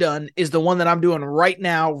I've ever done is the one that I'm doing right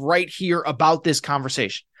now, right here about this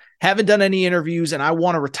conversation. Haven't done any interviews, and I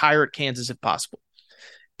want to retire at Kansas if possible.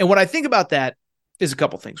 And what I think about that is a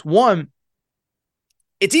couple things. One,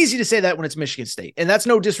 it's easy to say that when it's Michigan State, and that's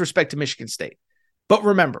no disrespect to Michigan State. But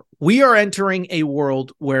remember, we are entering a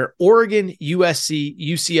world where Oregon, USC,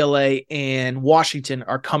 UCLA, and Washington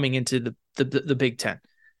are coming into the Big Ten.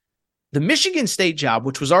 The Michigan State job,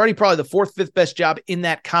 which was already probably the 4th, 5th best job in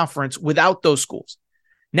that conference without those schools,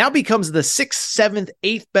 now becomes the 6th, 7th,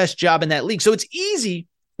 8th best job in that league. So it's easy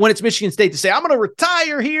when it's Michigan State to say, I'm going to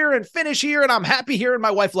retire here and finish here, and I'm happy here, and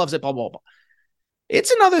my wife loves it, blah, blah, blah.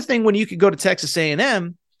 It's another thing when you could go to Texas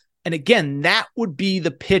A&M, and again, that would be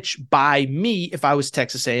the pitch by me if I was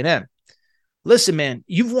Texas A&M. Listen, man,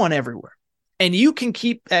 you've won everywhere, and you can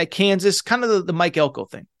keep at Kansas, kind of the Mike Elko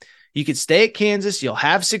thing. You can stay at Kansas, you'll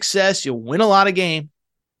have success, you'll win a lot of games,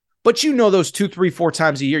 but those 2, 3, 4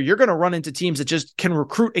 times a year, you're going to run into teams that just can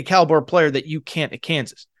recruit a caliber player that you can't at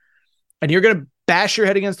Kansas. And you're going to bash your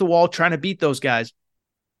head against the wall trying to beat those guys.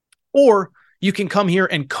 Or you can come here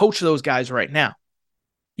and coach those guys right now.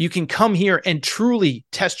 You can come here and truly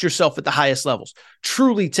test yourself at the highest levels,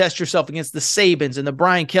 truly test yourself against the Sabans and the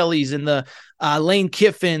Brian Kellys and the Lane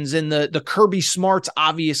Kiffins and the Kirby Smarts.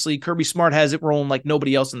 Obviously, Kirby Smart has it rolling like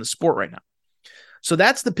nobody else in the sport right now. So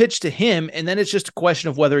that's the pitch to him, and then it's just a question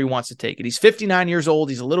of whether he wants to take it. He's 59 years old.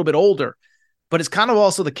 He's a little bit older, but it's kind of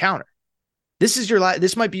also the counter.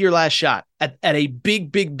 This might be your last shot at a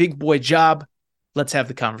big boy job. Let's have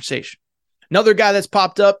the conversation. Another guy that's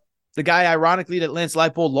popped up, the guy, ironically, that Lance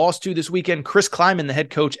Leipold lost to this weekend, Chris Kleiman, the head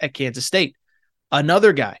coach at Kansas State.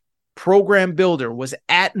 Another guy, program builder, was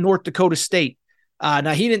at North Dakota State.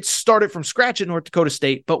 Now, he didn't start it from scratch at North Dakota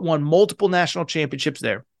State, but won multiple national championships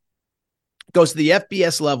there. Goes to the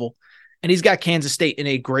FBS level, and he's got Kansas State in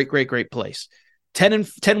a great place. 10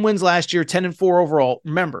 wins last year, 10-4 overall.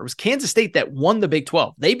 Remember, it was Kansas State that won the Big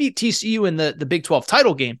 12. They beat TCU in the Big 12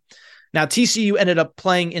 title game. Now, TCU ended up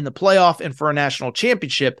playing in the playoff and for a national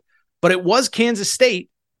championship, but it was Kansas State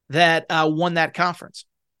that won that conference.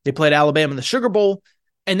 They played Alabama in the Sugar Bowl,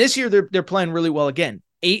 and this year they're playing really well again.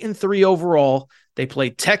 8-3 overall. They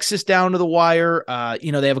played Texas down to the wire.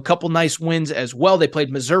 They have a couple nice wins as well. They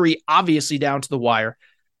played Missouri, obviously, down to the wire.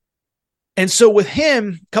 And so with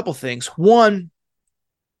him, a couple things. One,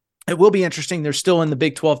 it will be interesting. They're still in the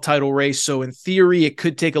Big 12 title race. So in theory, it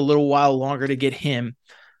could take a little while longer to get him.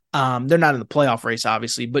 They're not in the playoff race,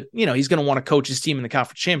 obviously, but he's going to want to coach his team in the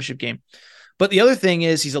conference championship game. But the other thing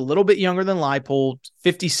is he's a little bit younger than Leipold,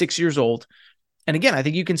 56 years old. And again, I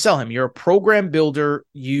think you can sell him. You're a program builder.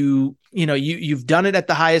 You've done it at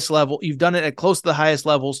the highest level. You've done it at close to the highest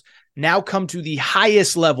levels. Now come to the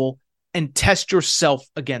highest level and test yourself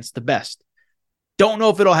against the best. Don't know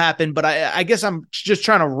if it'll happen, but I guess I'm just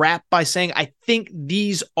trying to wrap by saying I think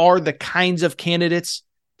these are the kinds of candidates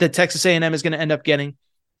that Texas A&M is going to end up getting.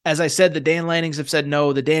 As I said, the Dan Lannings have said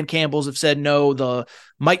no. The Dan Campbells have said no. The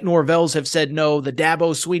Mike Norvells have said no. The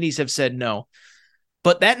Dabo Sweeneys have said no.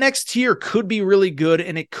 But that next tier could be really good,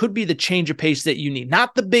 and it could be the change of pace that you need.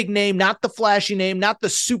 Not the big name, not the flashy name, not the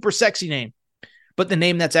super sexy name, but the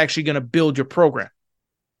name that's actually going to build your program.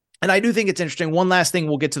 And I do think it's interesting. One last thing,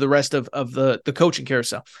 we'll get to the rest of the coaching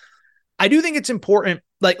carousel. I do think it's important.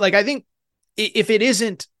 Like I think if it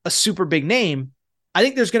isn't a super big name, I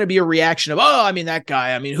think there's going to be a reaction of, that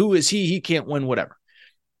guy, who is he? He can't win, whatever.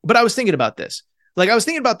 But I was thinking about this. I was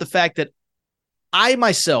thinking about the fact that I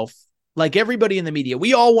myself, like everybody in the media,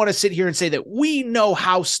 we all want to sit here and say that we know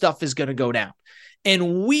how stuff is going to go down.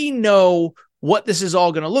 And we know what this is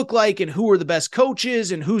all going to look like and who are the best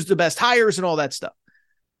coaches and who's the best hires and all that stuff.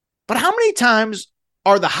 But how many times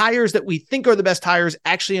are the hires that we think are the best hires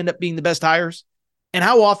actually end up being the best hires? And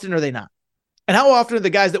how often are they not? And how often are the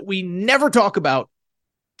guys that we never talk about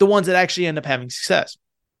the ones that actually end up having success?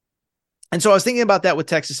 And so I was thinking about that with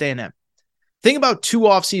Texas A&M. Think about 2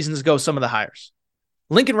 off seasons ago, some of the hires.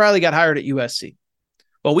 Lincoln Riley got hired at USC.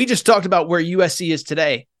 Well, we just talked about where USC is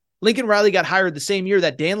today. Lincoln Riley got hired the same year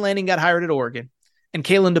that Dan Lanning got hired at Oregon and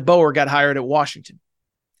Kalen DeBoer got hired at Washington.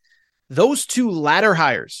 Those 2 latter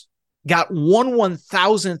hires got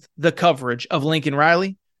 1/1000th the coverage of Lincoln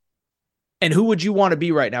Riley. And who would you want to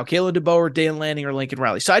be right now? Kalen DeBoer, Dan Lanning, or Lincoln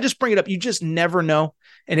Riley? So I just bring it up. You just never know.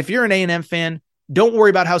 And if you're an A&M fan, don't worry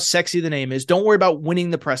about how sexy the name is. Don't worry about winning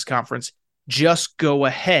the press conference. Just go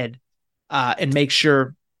ahead and make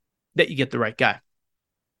sure that you get the right guy.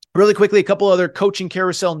 Really quickly, a couple other coaching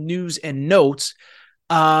carousel news and notes.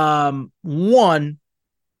 One,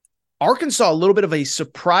 Arkansas, a little bit of a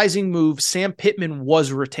surprising move. Sam Pittman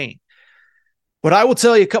was retained. But I will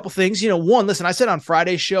tell you a couple things. One, listen, I said on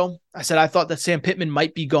Friday's show, I said I thought that Sam Pittman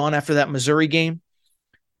might be gone after that Missouri game.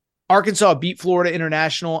 Arkansas beat Florida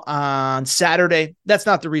International on Saturday. That's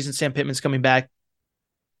not the reason Sam Pittman's coming back.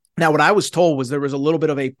 Now, what I was told was there was a little bit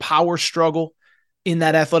of a power struggle in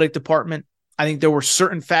that athletic department. I think there were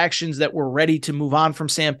certain factions that were ready to move on from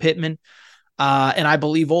Sam Pittman. And I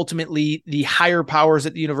believe ultimately the higher powers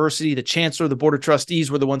at the university, the chancellor, the board of trustees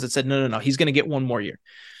were the ones that said, no, he's going to get one more year.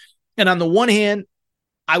 And on the one hand,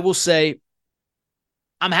 I will say,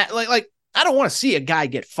 I don't want to see a guy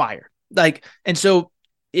get fired. And so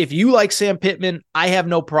if you like Sam Pittman, I have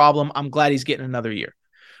no problem. I'm glad he's getting another year.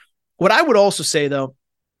 What I would also say, though,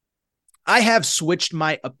 I have switched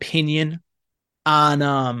my opinion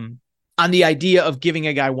on the idea of giving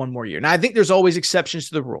a guy one more year. Now, I think there's always exceptions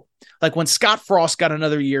to the rule. Like when Scott Frost got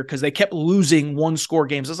another year because they kept losing 1-score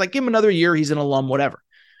games. I was like, give him another year. He's an alum, whatever.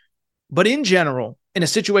 But in general, in a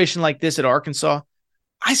situation like this at Arkansas,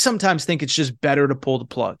 I sometimes think it's just better to pull the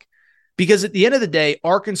plug. Because at the end of the day,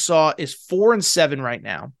 Arkansas is 4-7 right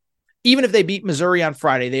now. Even if they beat Missouri on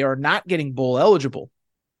Friday, they are not getting bowl eligible.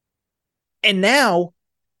 And now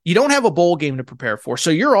you don't have a bowl game to prepare for. So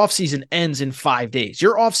your offseason ends in 5 days.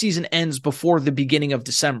 Your offseason ends before the beginning of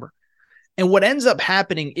December. And what ends up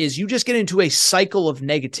happening is you just get into a cycle of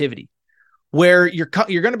negativity where you're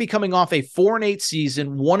going to be coming off a 4-8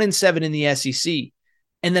 season, 1-7 in the SEC.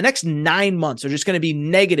 And the next 9 months are just going to be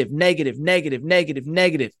negative, 4-8,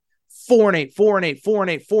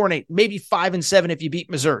 4-8, maybe 5-7 if you beat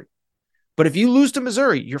Missouri. But if you lose to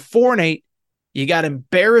Missouri, you're 4-8. You got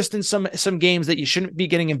embarrassed in some games that you shouldn't be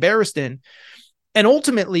getting embarrassed in. And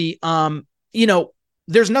ultimately,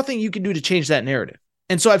 there's nothing you can do to change that narrative.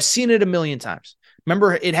 And so I've seen it a million times.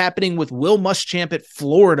 Remember it happening with Will Muschamp at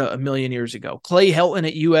Florida a million years ago, Clay Helton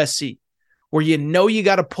at USC, where you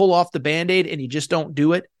got to pull off the Band-Aid and you just don't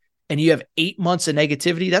do it. And you have 8 months of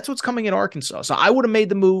negativity. That's what's coming in Arkansas. So I would have made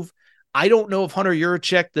the move. I don't know if Hunter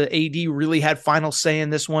Yurachek, the AD, really had final say in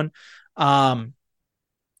this one. I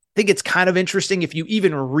think it's kind of interesting if you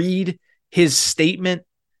even read his statement.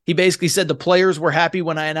 He basically said the players were happy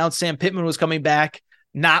when I announced Sam Pittman was coming back.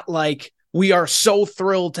 not like we are so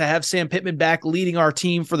thrilled to have Sam Pittman back leading our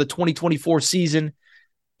team for the 2024 season.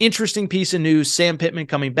 Interesting piece of news. Sam Pittman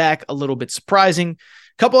coming back, a little bit surprising. A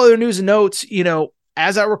couple other news and notes,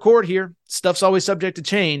 as I record here, stuff's always subject to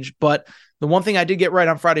change. But the one thing I did get right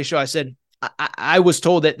on Friday's show, I said, I was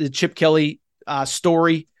told that the Chip Kelly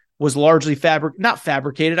story was largely not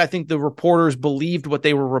fabricated. I think the reporters believed what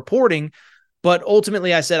they were reporting, but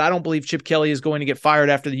ultimately I said, I don't believe Chip Kelly is going to get fired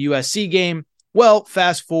after the USC game. Well,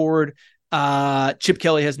 fast forward, Chip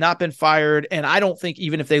Kelly has not been fired, and I don't think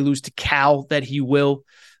even if they lose to Cal that he will.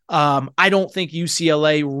 I don't think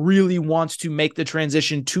UCLA really wants to make the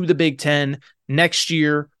transition to the Big Ten next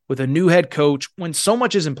year with a new head coach when so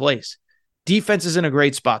much is in place. Defense is in a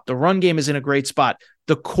great spot. The run game is in a great spot.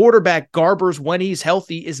 The quarterback, Garbers, when he's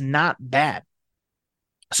healthy, is not bad.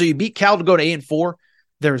 So you beat Cal to go to 8-4.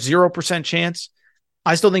 There's 0% chance.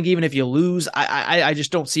 I still think even if you lose, I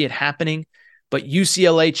just don't see it happening. But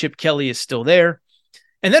UCLA, Chip Kelly is still there.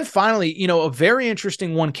 And then finally, a very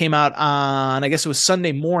interesting one came out on, I guess it was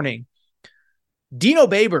Sunday morning. Dino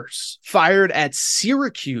Babers fired at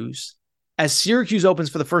Syracuse as Syracuse opens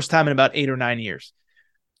for the first time in about 8 or 9 years.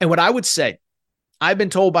 And what I would say, I've been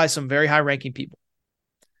told by some very high-ranking people,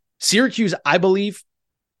 Syracuse, I believe,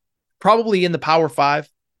 probably in the Power 5,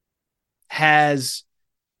 has,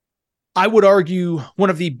 I would argue, one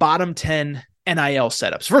of the bottom 10 NIL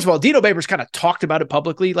setups. First of all, Dino Babers kind of talked about it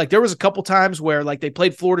publicly. Like there was a couple times where like they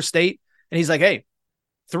played Florida State and he's like, hey,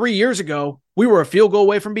 3 years ago, we were a field goal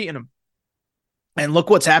away from beating them. And look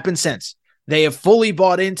what's happened since. They have fully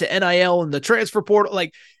bought into NIL and the transfer portal.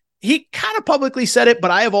 Like he kind of publicly said it,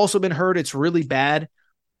 but I have also been heard it's really bad.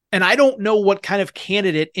 And I don't know what kind of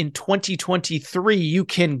candidate in 2023 you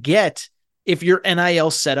can get if your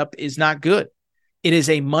NIL setup is not good. It is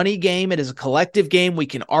a money game. It is a collective game. We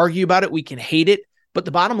can argue about it. We can hate it. But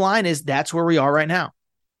the bottom line is that's where we are right now.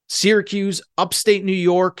 Syracuse, upstate New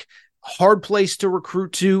York, hard place to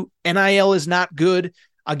recruit to. NIL is not good.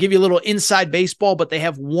 I'll give you a little inside baseball, but they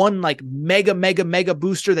have one like mega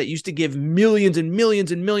booster that used to give millions and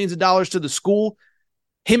millions and millions of dollars to the school.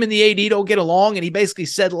 Him and the AD don't get along. And he basically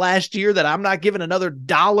said last year that I'm not giving another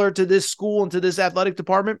dollar to this school and to this athletic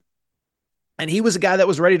department. And he was a guy that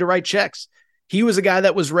was ready to write checks. He was a guy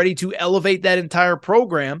that was ready to elevate that entire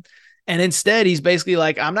program. And instead, he's basically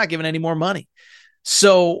like, I'm not giving any more money.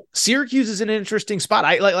 So Syracuse is in an interesting spot.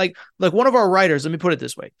 I like one of our writers, let me put it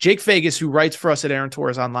this way, Jake Fagus, who writes for us at Aaron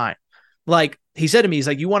Torres Online. Like he said to me, he's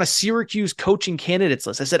like, you want a Syracuse coaching candidates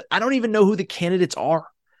list? I said, I don't even know who the candidates are.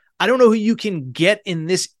 I don't know who you can get in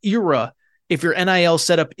this era if your NIL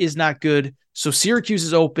setup is not good. So Syracuse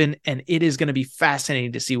is open and it is going to be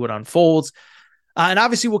fascinating to see what unfolds. And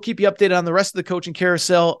obviously we'll keep you updated on the rest of the coaching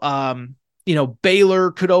carousel.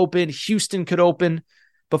 Baylor could open, Houston could open,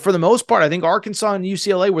 but for the most part, I think Arkansas and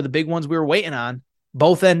UCLA were the big ones we were waiting on.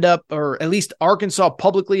 Both end up, or at least Arkansas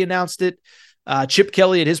publicly announced it. Chip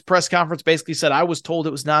Kelly at his press conference basically said, I was told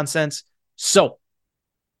it was nonsense. So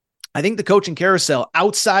I think the coaching carousel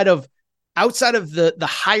outside of the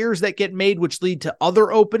hires that get made, which lead to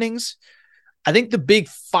other openings, I think the big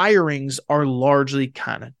firings are largely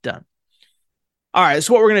kind of done. All right, that's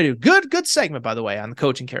what we're going to do. Good segment, by the way, on the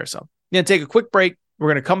coaching carousel. I'm going to take a quick break. We're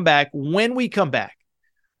going to come back. When we come back,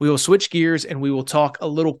 we will switch gears and we will talk a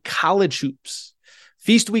little college hoops.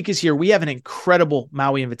 Feast week is here. We have an incredible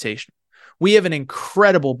Maui Invitational. We have an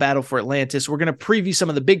incredible Battle for Atlantis. We're going to preview some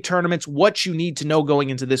of the big tournaments, what you need to know going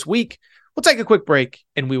into this week. We'll take a quick break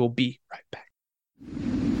and we will be right back.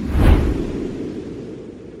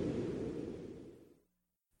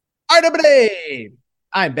 All right, everybody.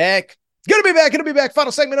 I'm back. Going to be back.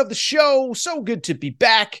 Final segment of the show. So good to be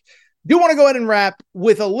back. Do want to go ahead and wrap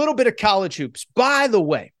with a little bit of college hoops. By the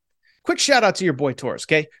way, quick shout out to your boy Torres,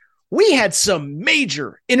 okay? We had some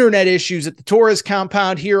major internet issues at the Torres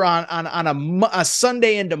compound here on a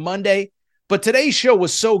Sunday into Monday, but today's show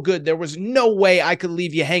was so good, there was no way I could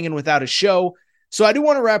leave you hanging without a show. So I do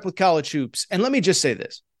want to wrap with college hoops. And let me just say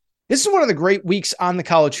this. This is one of the great weeks on the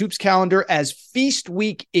college hoops calendar as Feast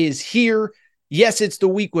Week is here. Yes, it's the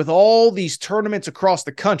week with all these tournaments across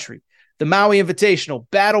the country. The Maui Invitational,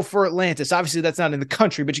 Battle for Atlantis. Obviously, that's not in the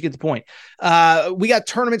country, but you get the point. We got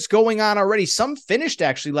tournaments going on already. Some finished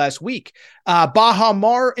actually last week. Baha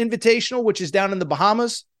Mar Invitational, which is down in the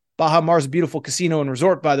Bahamas. Baha Mar is a beautiful casino and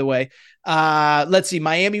resort, by the way. Let's see.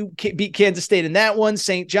 Miami beat Kansas State in that one.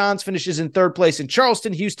 St. John's finishes in third place in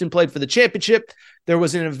Charleston. Houston played for the championship. There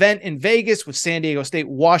was an event in Vegas with San Diego State,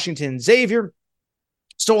 Washington, Xavier.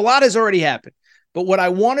 So a lot has already happened. But what I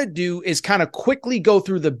want to do is kind of quickly go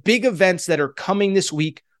through the big events that are coming this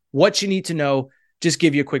week, what you need to know, just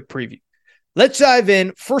give you a quick preview. Let's dive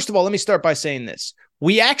in. First of all, let me start by saying this.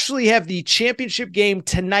 We actually have the championship game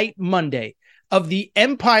tonight, Monday, of the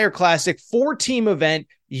Empire Classic 4-team event,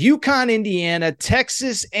 UConn, Indiana,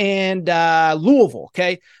 Texas, and Louisville,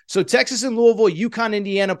 okay? So Texas and Louisville, UConn,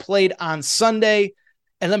 Indiana played on Sunday.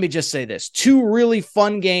 And let me just say this, 2 really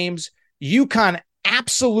fun games. UConn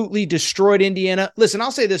absolutely destroyed Indiana. Listen,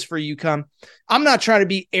 I'll say this for UConn. I'm not trying to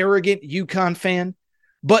be arrogant UConn fan,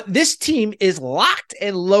 but this team is locked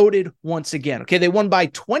and loaded once again, okay? They won by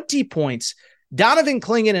 20 points. Donovan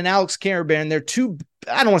Clingan and Alex Karaban, they're two,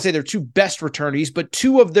 I don't want to say they're 2 best returnees, but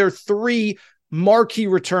 2 of their 3 marquee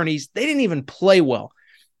returnees, they didn't even play well.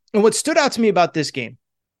 And what stood out to me about this game,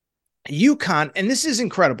 UConn, and this is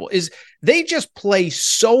incredible, is they just play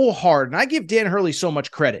so hard. And I give Dan Hurley so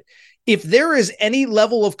much credit. If there is any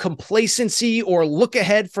level of complacency or look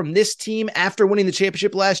ahead from this team after winning the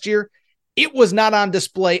championship last year, it was not on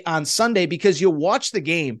display on Sunday, because you watch the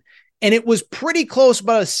game and it was pretty close,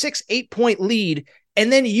 about a 6-8 point lead.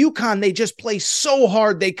 And then UConn, they just play so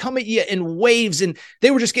hard. They come at you in waves, and they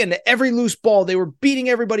were just getting to every loose ball. They were beating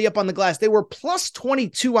everybody up on the glass. They were plus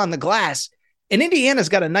 22 on the glass. And Indiana's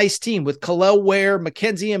got a nice team with Kalel Ware,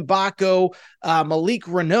 Mackenzie Mbako, Malik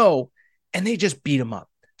Renault, and they just beat them up.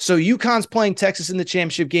 So UConn's playing Texas in the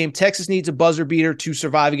championship game. Texas needs a buzzer beater to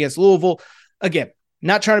survive against Louisville. Again,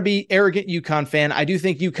 not trying to be arrogant UConn fan. I do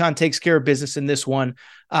think UConn takes care of business in this one.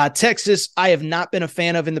 Texas, I have not been a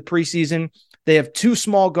fan of in the preseason. They have 2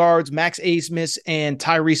 small guards, Max Asmus and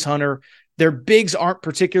Tyrese Hunter. Their bigs aren't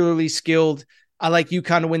particularly skilled. I like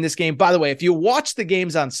UConn to win this game. By the way, if you watch the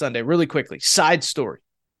games on Sunday, really quickly, side story.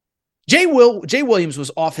 Jay Williams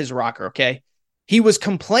was off his rocker, okay? He was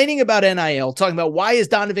complaining about NIL, talking about why is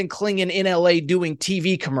Donovan Clingan in LA doing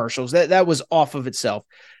TV commercials. That was off of itself.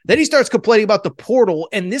 Then he starts complaining about the portal,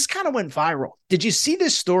 and this kind of went viral. Did you see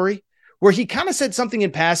this story where he kind of said something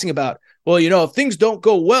in passing about, well, you know, if things don't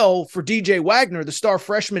go well for DJ Wagner, the star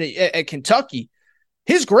freshman at Kentucky,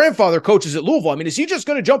 his grandfather coaches at Louisville. I mean, is he just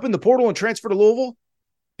going to jump in the portal and transfer to Louisville?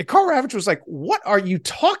 And Carl Ravitch was like, what are you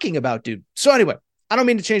talking about, dude? So anyway, I don't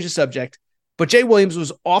mean to change the subject, but Jay Williams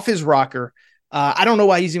was off his rocker. I don't know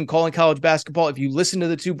why he's even calling college basketball. If you listen to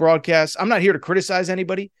the 2 broadcasts, I'm not here to criticize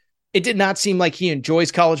anybody. It did not seem like he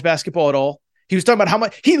enjoys college basketball at all. He was talking about how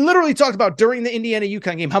much he literally talked about during the Indiana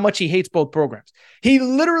UConn game, how much he hates both programs. He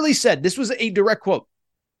literally said, this was a direct quote.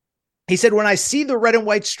 He said, when I see the red and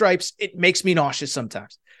white stripes, it makes me nauseous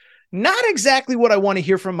sometimes. Not exactly what I want to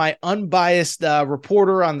hear from my unbiased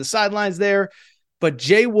reporter on the sidelines there, but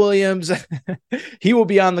Jay Williams, he will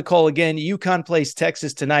be on the call again. UConn plays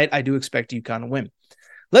Texas tonight. I do expect UConn to win.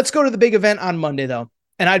 Let's go to the big event on Monday, though.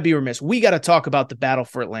 And I'd be remiss. We got to talk about the battle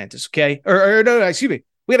for Atlantis, okay? No, excuse me.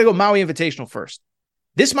 We got to go Maui Invitational first.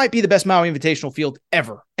 This might be the best Maui Invitational field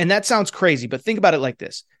ever. And that sounds crazy, but think about it like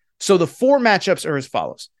this. So the 4 matchups are as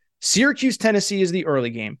follows. Syracuse, Tennessee is the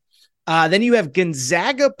early game. Then you have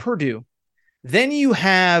Gonzaga, Purdue. Then you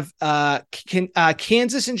have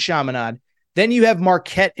Kansas and Chaminade. Then you have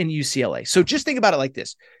Marquette and UCLA. So just think about it like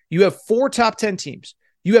this. You have 4 top 10 teams.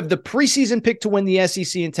 You have the preseason pick to win the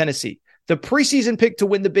SEC in Tennessee, the preseason pick to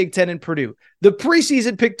win the Big Ten in Purdue, the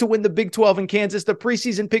preseason pick to win the Big 12 in Kansas, the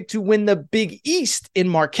preseason pick to win the Big East in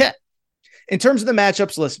Marquette. In terms of the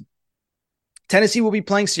matchups, listen, Tennessee will be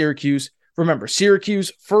playing Syracuse. Remember,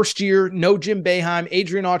 Syracuse, first year, no Jim Boeheim.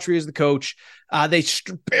 Adrian Autry is the coach. They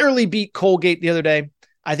barely beat Colgate the other day.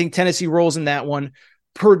 I think Tennessee rolls in that one.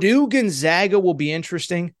 Purdue, Gonzaga will be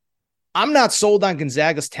interesting. I'm not sold on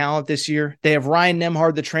Gonzaga's talent this year. They have Ryan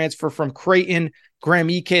Nembhard, the transfer from Creighton, Graham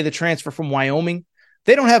Ike, the transfer from Wyoming.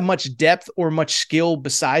 They don't have much depth or much skill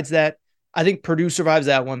besides that. I think Purdue survives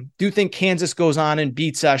that one. Do think Kansas goes on and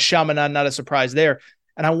beats Chaminade, not a surprise there.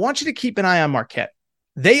 And I want you to keep an eye on Marquette.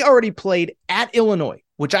 They already played at Illinois,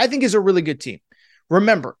 which I think is a really good team.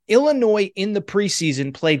 Remember, Illinois in the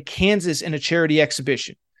preseason played Kansas in a charity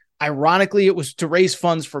exhibition. Ironically, it was to raise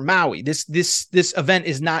funds for Maui. This event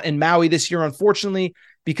is not in Maui this year, unfortunately,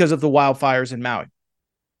 because of the wildfires in Maui.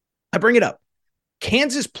 I bring it up.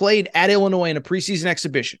 Kansas played at Illinois in a preseason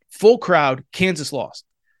exhibition. Full crowd. Kansas lost.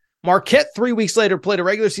 Marquette 3 weeks later played a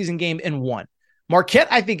regular season game and won. Marquette,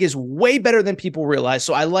 I think, is way better than people realize.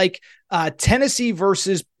 So I like Tennessee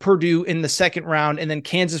versus Purdue in the second round, and then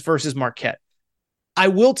Kansas versus Marquette. I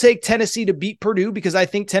will take Tennessee to beat Purdue because I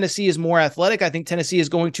think Tennessee is more athletic. I think Tennessee is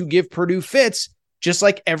going to give Purdue fits, just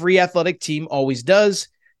like every athletic team always does.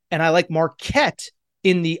 And I like Marquette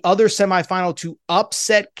in the other semifinal to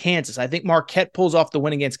upset Kansas. I think Marquette pulls off the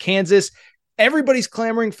win against Kansas. Everybody's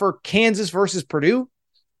clamoring for Kansas versus Purdue.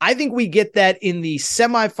 I think we get that in the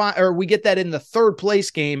semifinal, or we get that in the third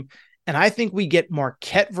place game. And I think we get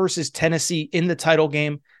Marquette versus Tennessee in the title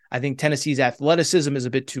game. I think Tennessee's athleticism is a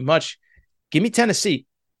bit too much. Give me Tennessee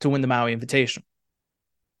to win the Maui Invitational.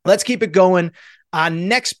 Let's keep it going.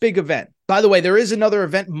 Next big event. By the way, there is another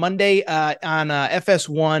event Monday on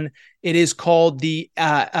FS1. It is called we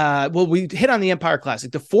hit on the Empire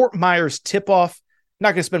Classic, the Fort Myers tip-off.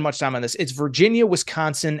 Not going to spend much time on this. It's Virginia,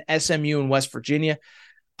 Wisconsin, SMU, and West Virginia.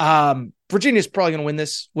 Virginia's probably going to win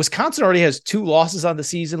this. Wisconsin already has 2 losses on the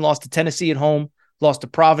season, lost to Tennessee at home, lost to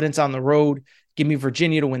Providence on the road. Give me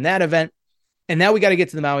Virginia to win that event. And now we got to get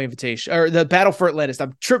to the Maui Invitation, or the Battle for Atlantis.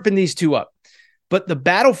 I'm tripping these two up. But the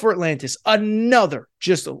Battle for Atlantis, another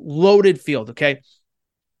just loaded field, okay?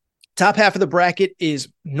 Top half of the bracket is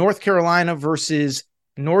North Carolina versus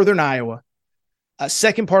Northern Iowa.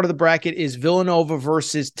 Second part of the bracket is Villanova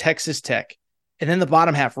versus Texas Tech. And then the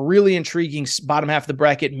bottom half, really intriguing bottom half of the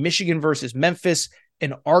bracket, Michigan versus Memphis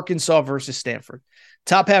and Arkansas versus Stanford.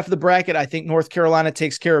 Top half of the bracket, I think North Carolina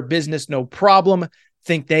takes care of business, no problem.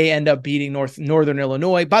 Think they end up beating Northern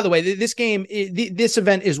Illinois. By the way, this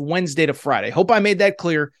event is Wednesday to Friday. Hope I made that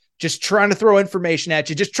clear. Just trying to throw information at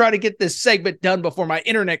you. Just try to get this segment done before my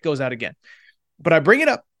internet goes out again. But I bring it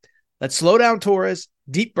up. Let's slow down, Torres.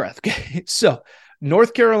 Deep breath. Okay. So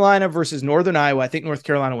North Carolina versus Northern Iowa. I think North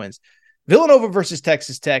Carolina wins. Villanova versus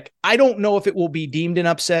Texas Tech. I don't know if it will be deemed an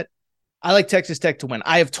upset. I like Texas Tech to win.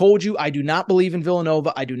 I have told you I do not believe in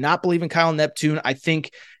Villanova. I do not believe in Kyle Neptune. I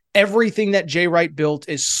think everything that Jay Wright built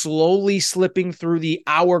is slowly slipping through the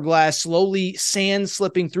hourglass, slowly sand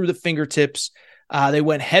slipping through the fingertips. They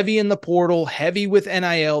went heavy in the portal, heavy with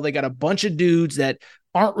NIL. They got a bunch of dudes that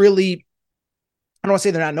aren't really, I don't want to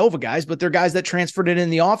say they're not Nova guys, but they're guys that transferred in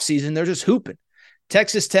the offseason. They're just hooping.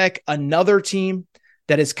 Texas Tech, another team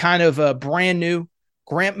that is kind of brand new.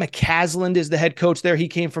 Grant McCasland is the head coach there. He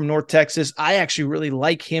came from North Texas. I actually really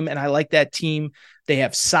like him, and I like that team. They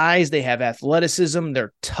have size. They have athleticism.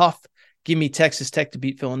 They're tough. Give me Texas Tech to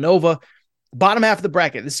beat Villanova. Bottom half of the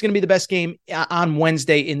bracket. This is going to be the best game on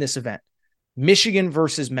Wednesday in this event. Michigan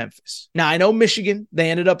versus Memphis. Now, I know Michigan,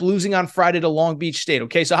 they ended up losing on Friday to Long Beach State.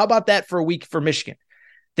 Okay, so how about that for a week for Michigan?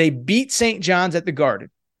 They beat St. John's at the Garden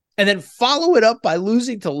and then follow it up by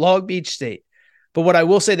losing to Long Beach State. But what I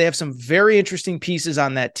will say, they have some very interesting pieces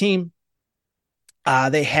on that team.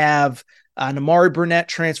 They have Namari Burnett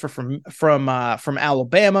transfer from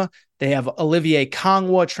Alabama. They have Olivier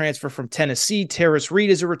Kongwa transfer from Tennessee. Terrace Reed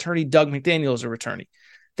is a returnee. Doug McDaniel is a returnee.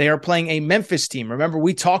 They are playing a Memphis team. Remember,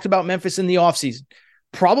 we talked about Memphis in the offseason.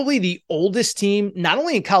 Probably the oldest team, not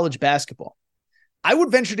only in college basketball. I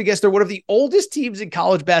would venture to guess they're one of the oldest teams in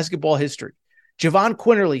college basketball history. Javon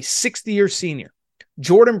Quinterly, 6th-year senior.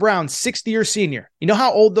 Jordan Brown, 6th-year senior. You know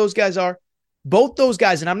how old those guys are? Both those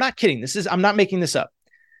guys, and I'm not kidding. I'm not making this up.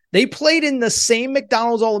 They played in the same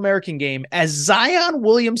McDonald's All-American game as Zion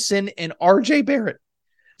Williamson and RJ Barrett.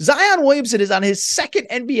 Zion Williamson is on his 2nd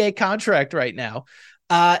NBA contract right now.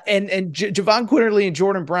 And Javon Quinterly and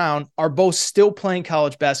Jordan Brown are both still playing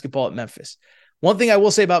college basketball at Memphis. One thing I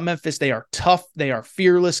will say about Memphis, they are tough. They are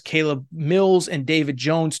fearless. Caleb Mills and David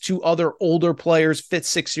Jones, 2 other older players,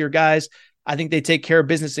 5th, 6th-year guys. I think they take care of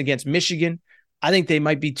business against Michigan. I think they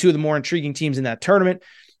might be 2 of the more intriguing teams in that tournament.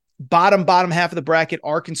 Bottom half of the bracket,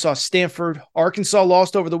 Arkansas, Stanford. Arkansas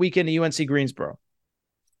lost over the weekend to UNC Greensboro.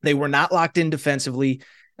 They were not locked in defensively.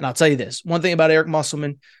 And I'll tell you this, one thing about Eric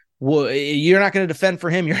Musselman, you're not going to defend for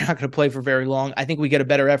him. You're not going to play for very long. I think we get a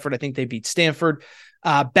better effort. I think they beat Stanford.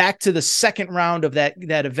 Back to the second round of that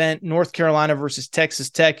event, North Carolina versus Texas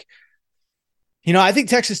Tech. You know, I think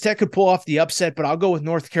Texas Tech could pull off the upset, but I'll go with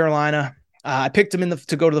North Carolina. I picked them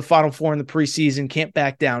to go to the Final Four in the preseason. Can't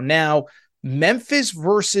back down now. Memphis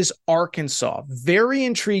versus Arkansas. Very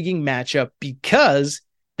intriguing matchup because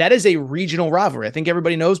that is a regional rivalry. I think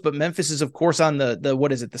everybody knows, but Memphis is, of course, on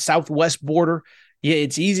the southwest border. Yeah,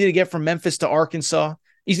 it's easy to get from Memphis to Arkansas.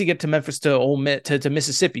 Easy to get to Memphis to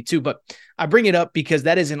Mississippi too. But I bring it up because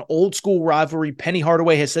that is an old school rivalry. Penny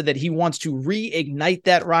Hardaway has said that he wants to reignite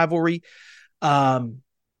that rivalry.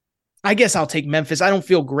 I guess I'll take Memphis. I don't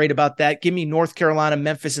feel great about that. Give me North Carolina,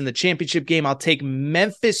 Memphis in the championship game. I'll take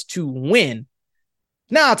Memphis to win.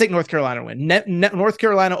 No, I'll take North Carolina to win. North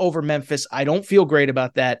Carolina over Memphis. I don't feel great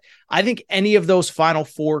about that. I think any of those Final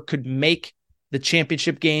Four could make the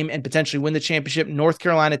championship game and potentially win the championship. North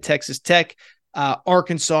Carolina, Texas Tech,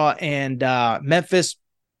 Arkansas, and Memphis.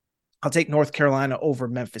 I'll take North Carolina over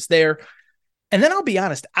Memphis there. And then I'll be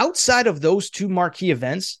honest, outside of those 2 marquee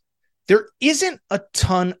events, there isn't a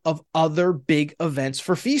ton of other big events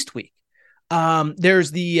for Feast Week.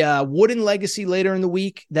 There's the Wooden Legacy later in the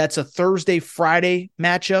week. That's a Thursday, Friday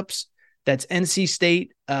matchups. That's NC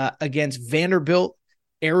State against Vanderbilt,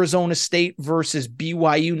 Arizona State versus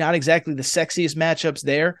BYU. Not exactly the sexiest matchups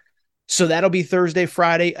there. So that'll be Thursday,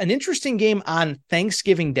 Friday. An interesting game on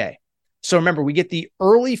Thanksgiving Day. So remember, we get the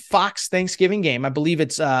early Fox Thanksgiving game. I believe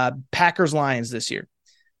it's Packers-Lions this year.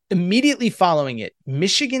 Immediately following it,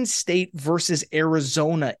 Michigan State versus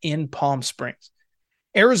Arizona in Palm Springs.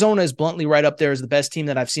 Arizona is bluntly right up there as the best team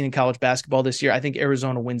that I've seen in college basketball this year. I think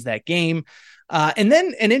Arizona wins that game. And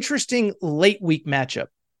then an interesting late week matchup,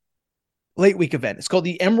 late week event. It's called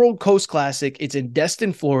the Emerald Coast Classic. It's in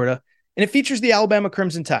Destin, Florida, and it features the Alabama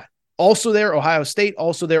Crimson Tide. Also there, Ohio State.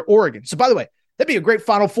 Also there, Oregon. So by the way, that'd be a great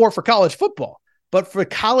Final Four for college football. But for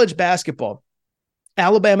college basketball,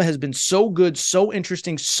 Alabama has been so good, so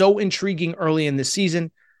interesting, so intriguing early in this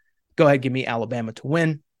season. Go ahead, give me Alabama to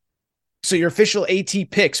win. So your official AT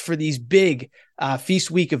picks for these big Feast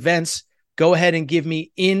Week events, go ahead and give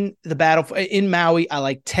me in the battle in Maui. I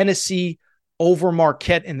like Tennessee over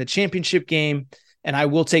Marquette in the championship game, and I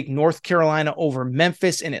will take North Carolina over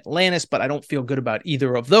Memphis and Atlantis, but I don't feel good about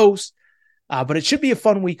either of those. But it should be a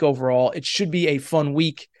fun week overall. It should be a fun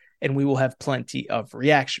week, and we will have plenty of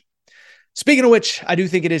reaction. Speaking of which, I do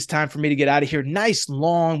think it is time for me to get out of here. Nice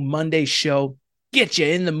long Monday show. Get you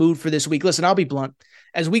in the mood for this week. Listen, I'll be blunt.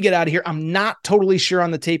 As we get out of here, I'm not totally sure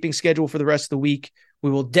on the taping schedule for the rest of the week.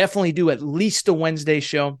 We will definitely do at least a Wednesday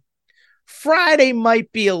show. Friday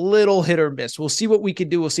might be a little hit or miss. We'll see what we can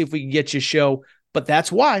do. We'll see if we can get you a show. But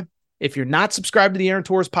that's why, if you're not subscribed to the Aaron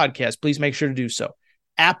Torres podcast, please make sure to do so.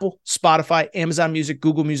 Apple, Spotify, Amazon Music,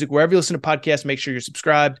 Google Music, wherever you listen to podcasts, make sure you're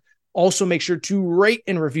subscribed. Also, make sure to rate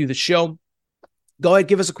and review the show. Go ahead,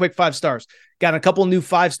 give us a quick 5 stars. Got a couple new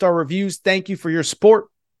 5-star reviews. Thank you for your support.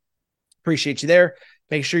 Appreciate you there.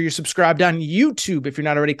 Make sure you're subscribed on YouTube. If you're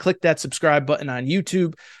not already, click that subscribe button on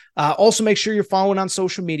YouTube. Also, make sure you're following on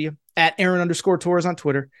social media at Aaron_Torres on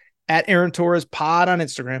Twitter, at Aaron Torres Pod on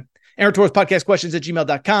Instagram, Aaron Torres Podcast Questions at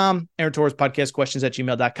gmail.com, Aaron Torres Podcast Questions at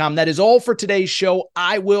gmail.com. That is all for today's show.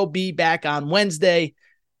 I will be back on Wednesday.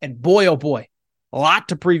 And boy, oh boy, a lot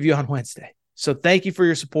to preview on Wednesday. So thank you for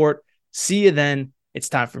your support. See you then. It's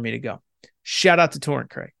time for me to go. Shout out to Torrent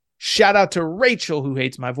Craig. Shout out to Rachel, who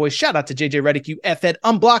hates my voice. Shout out to JJ Redick, you F-Ed.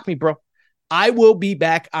 Unblock me, bro. I will be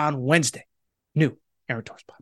back on Wednesday. New Aaron Torres Pod.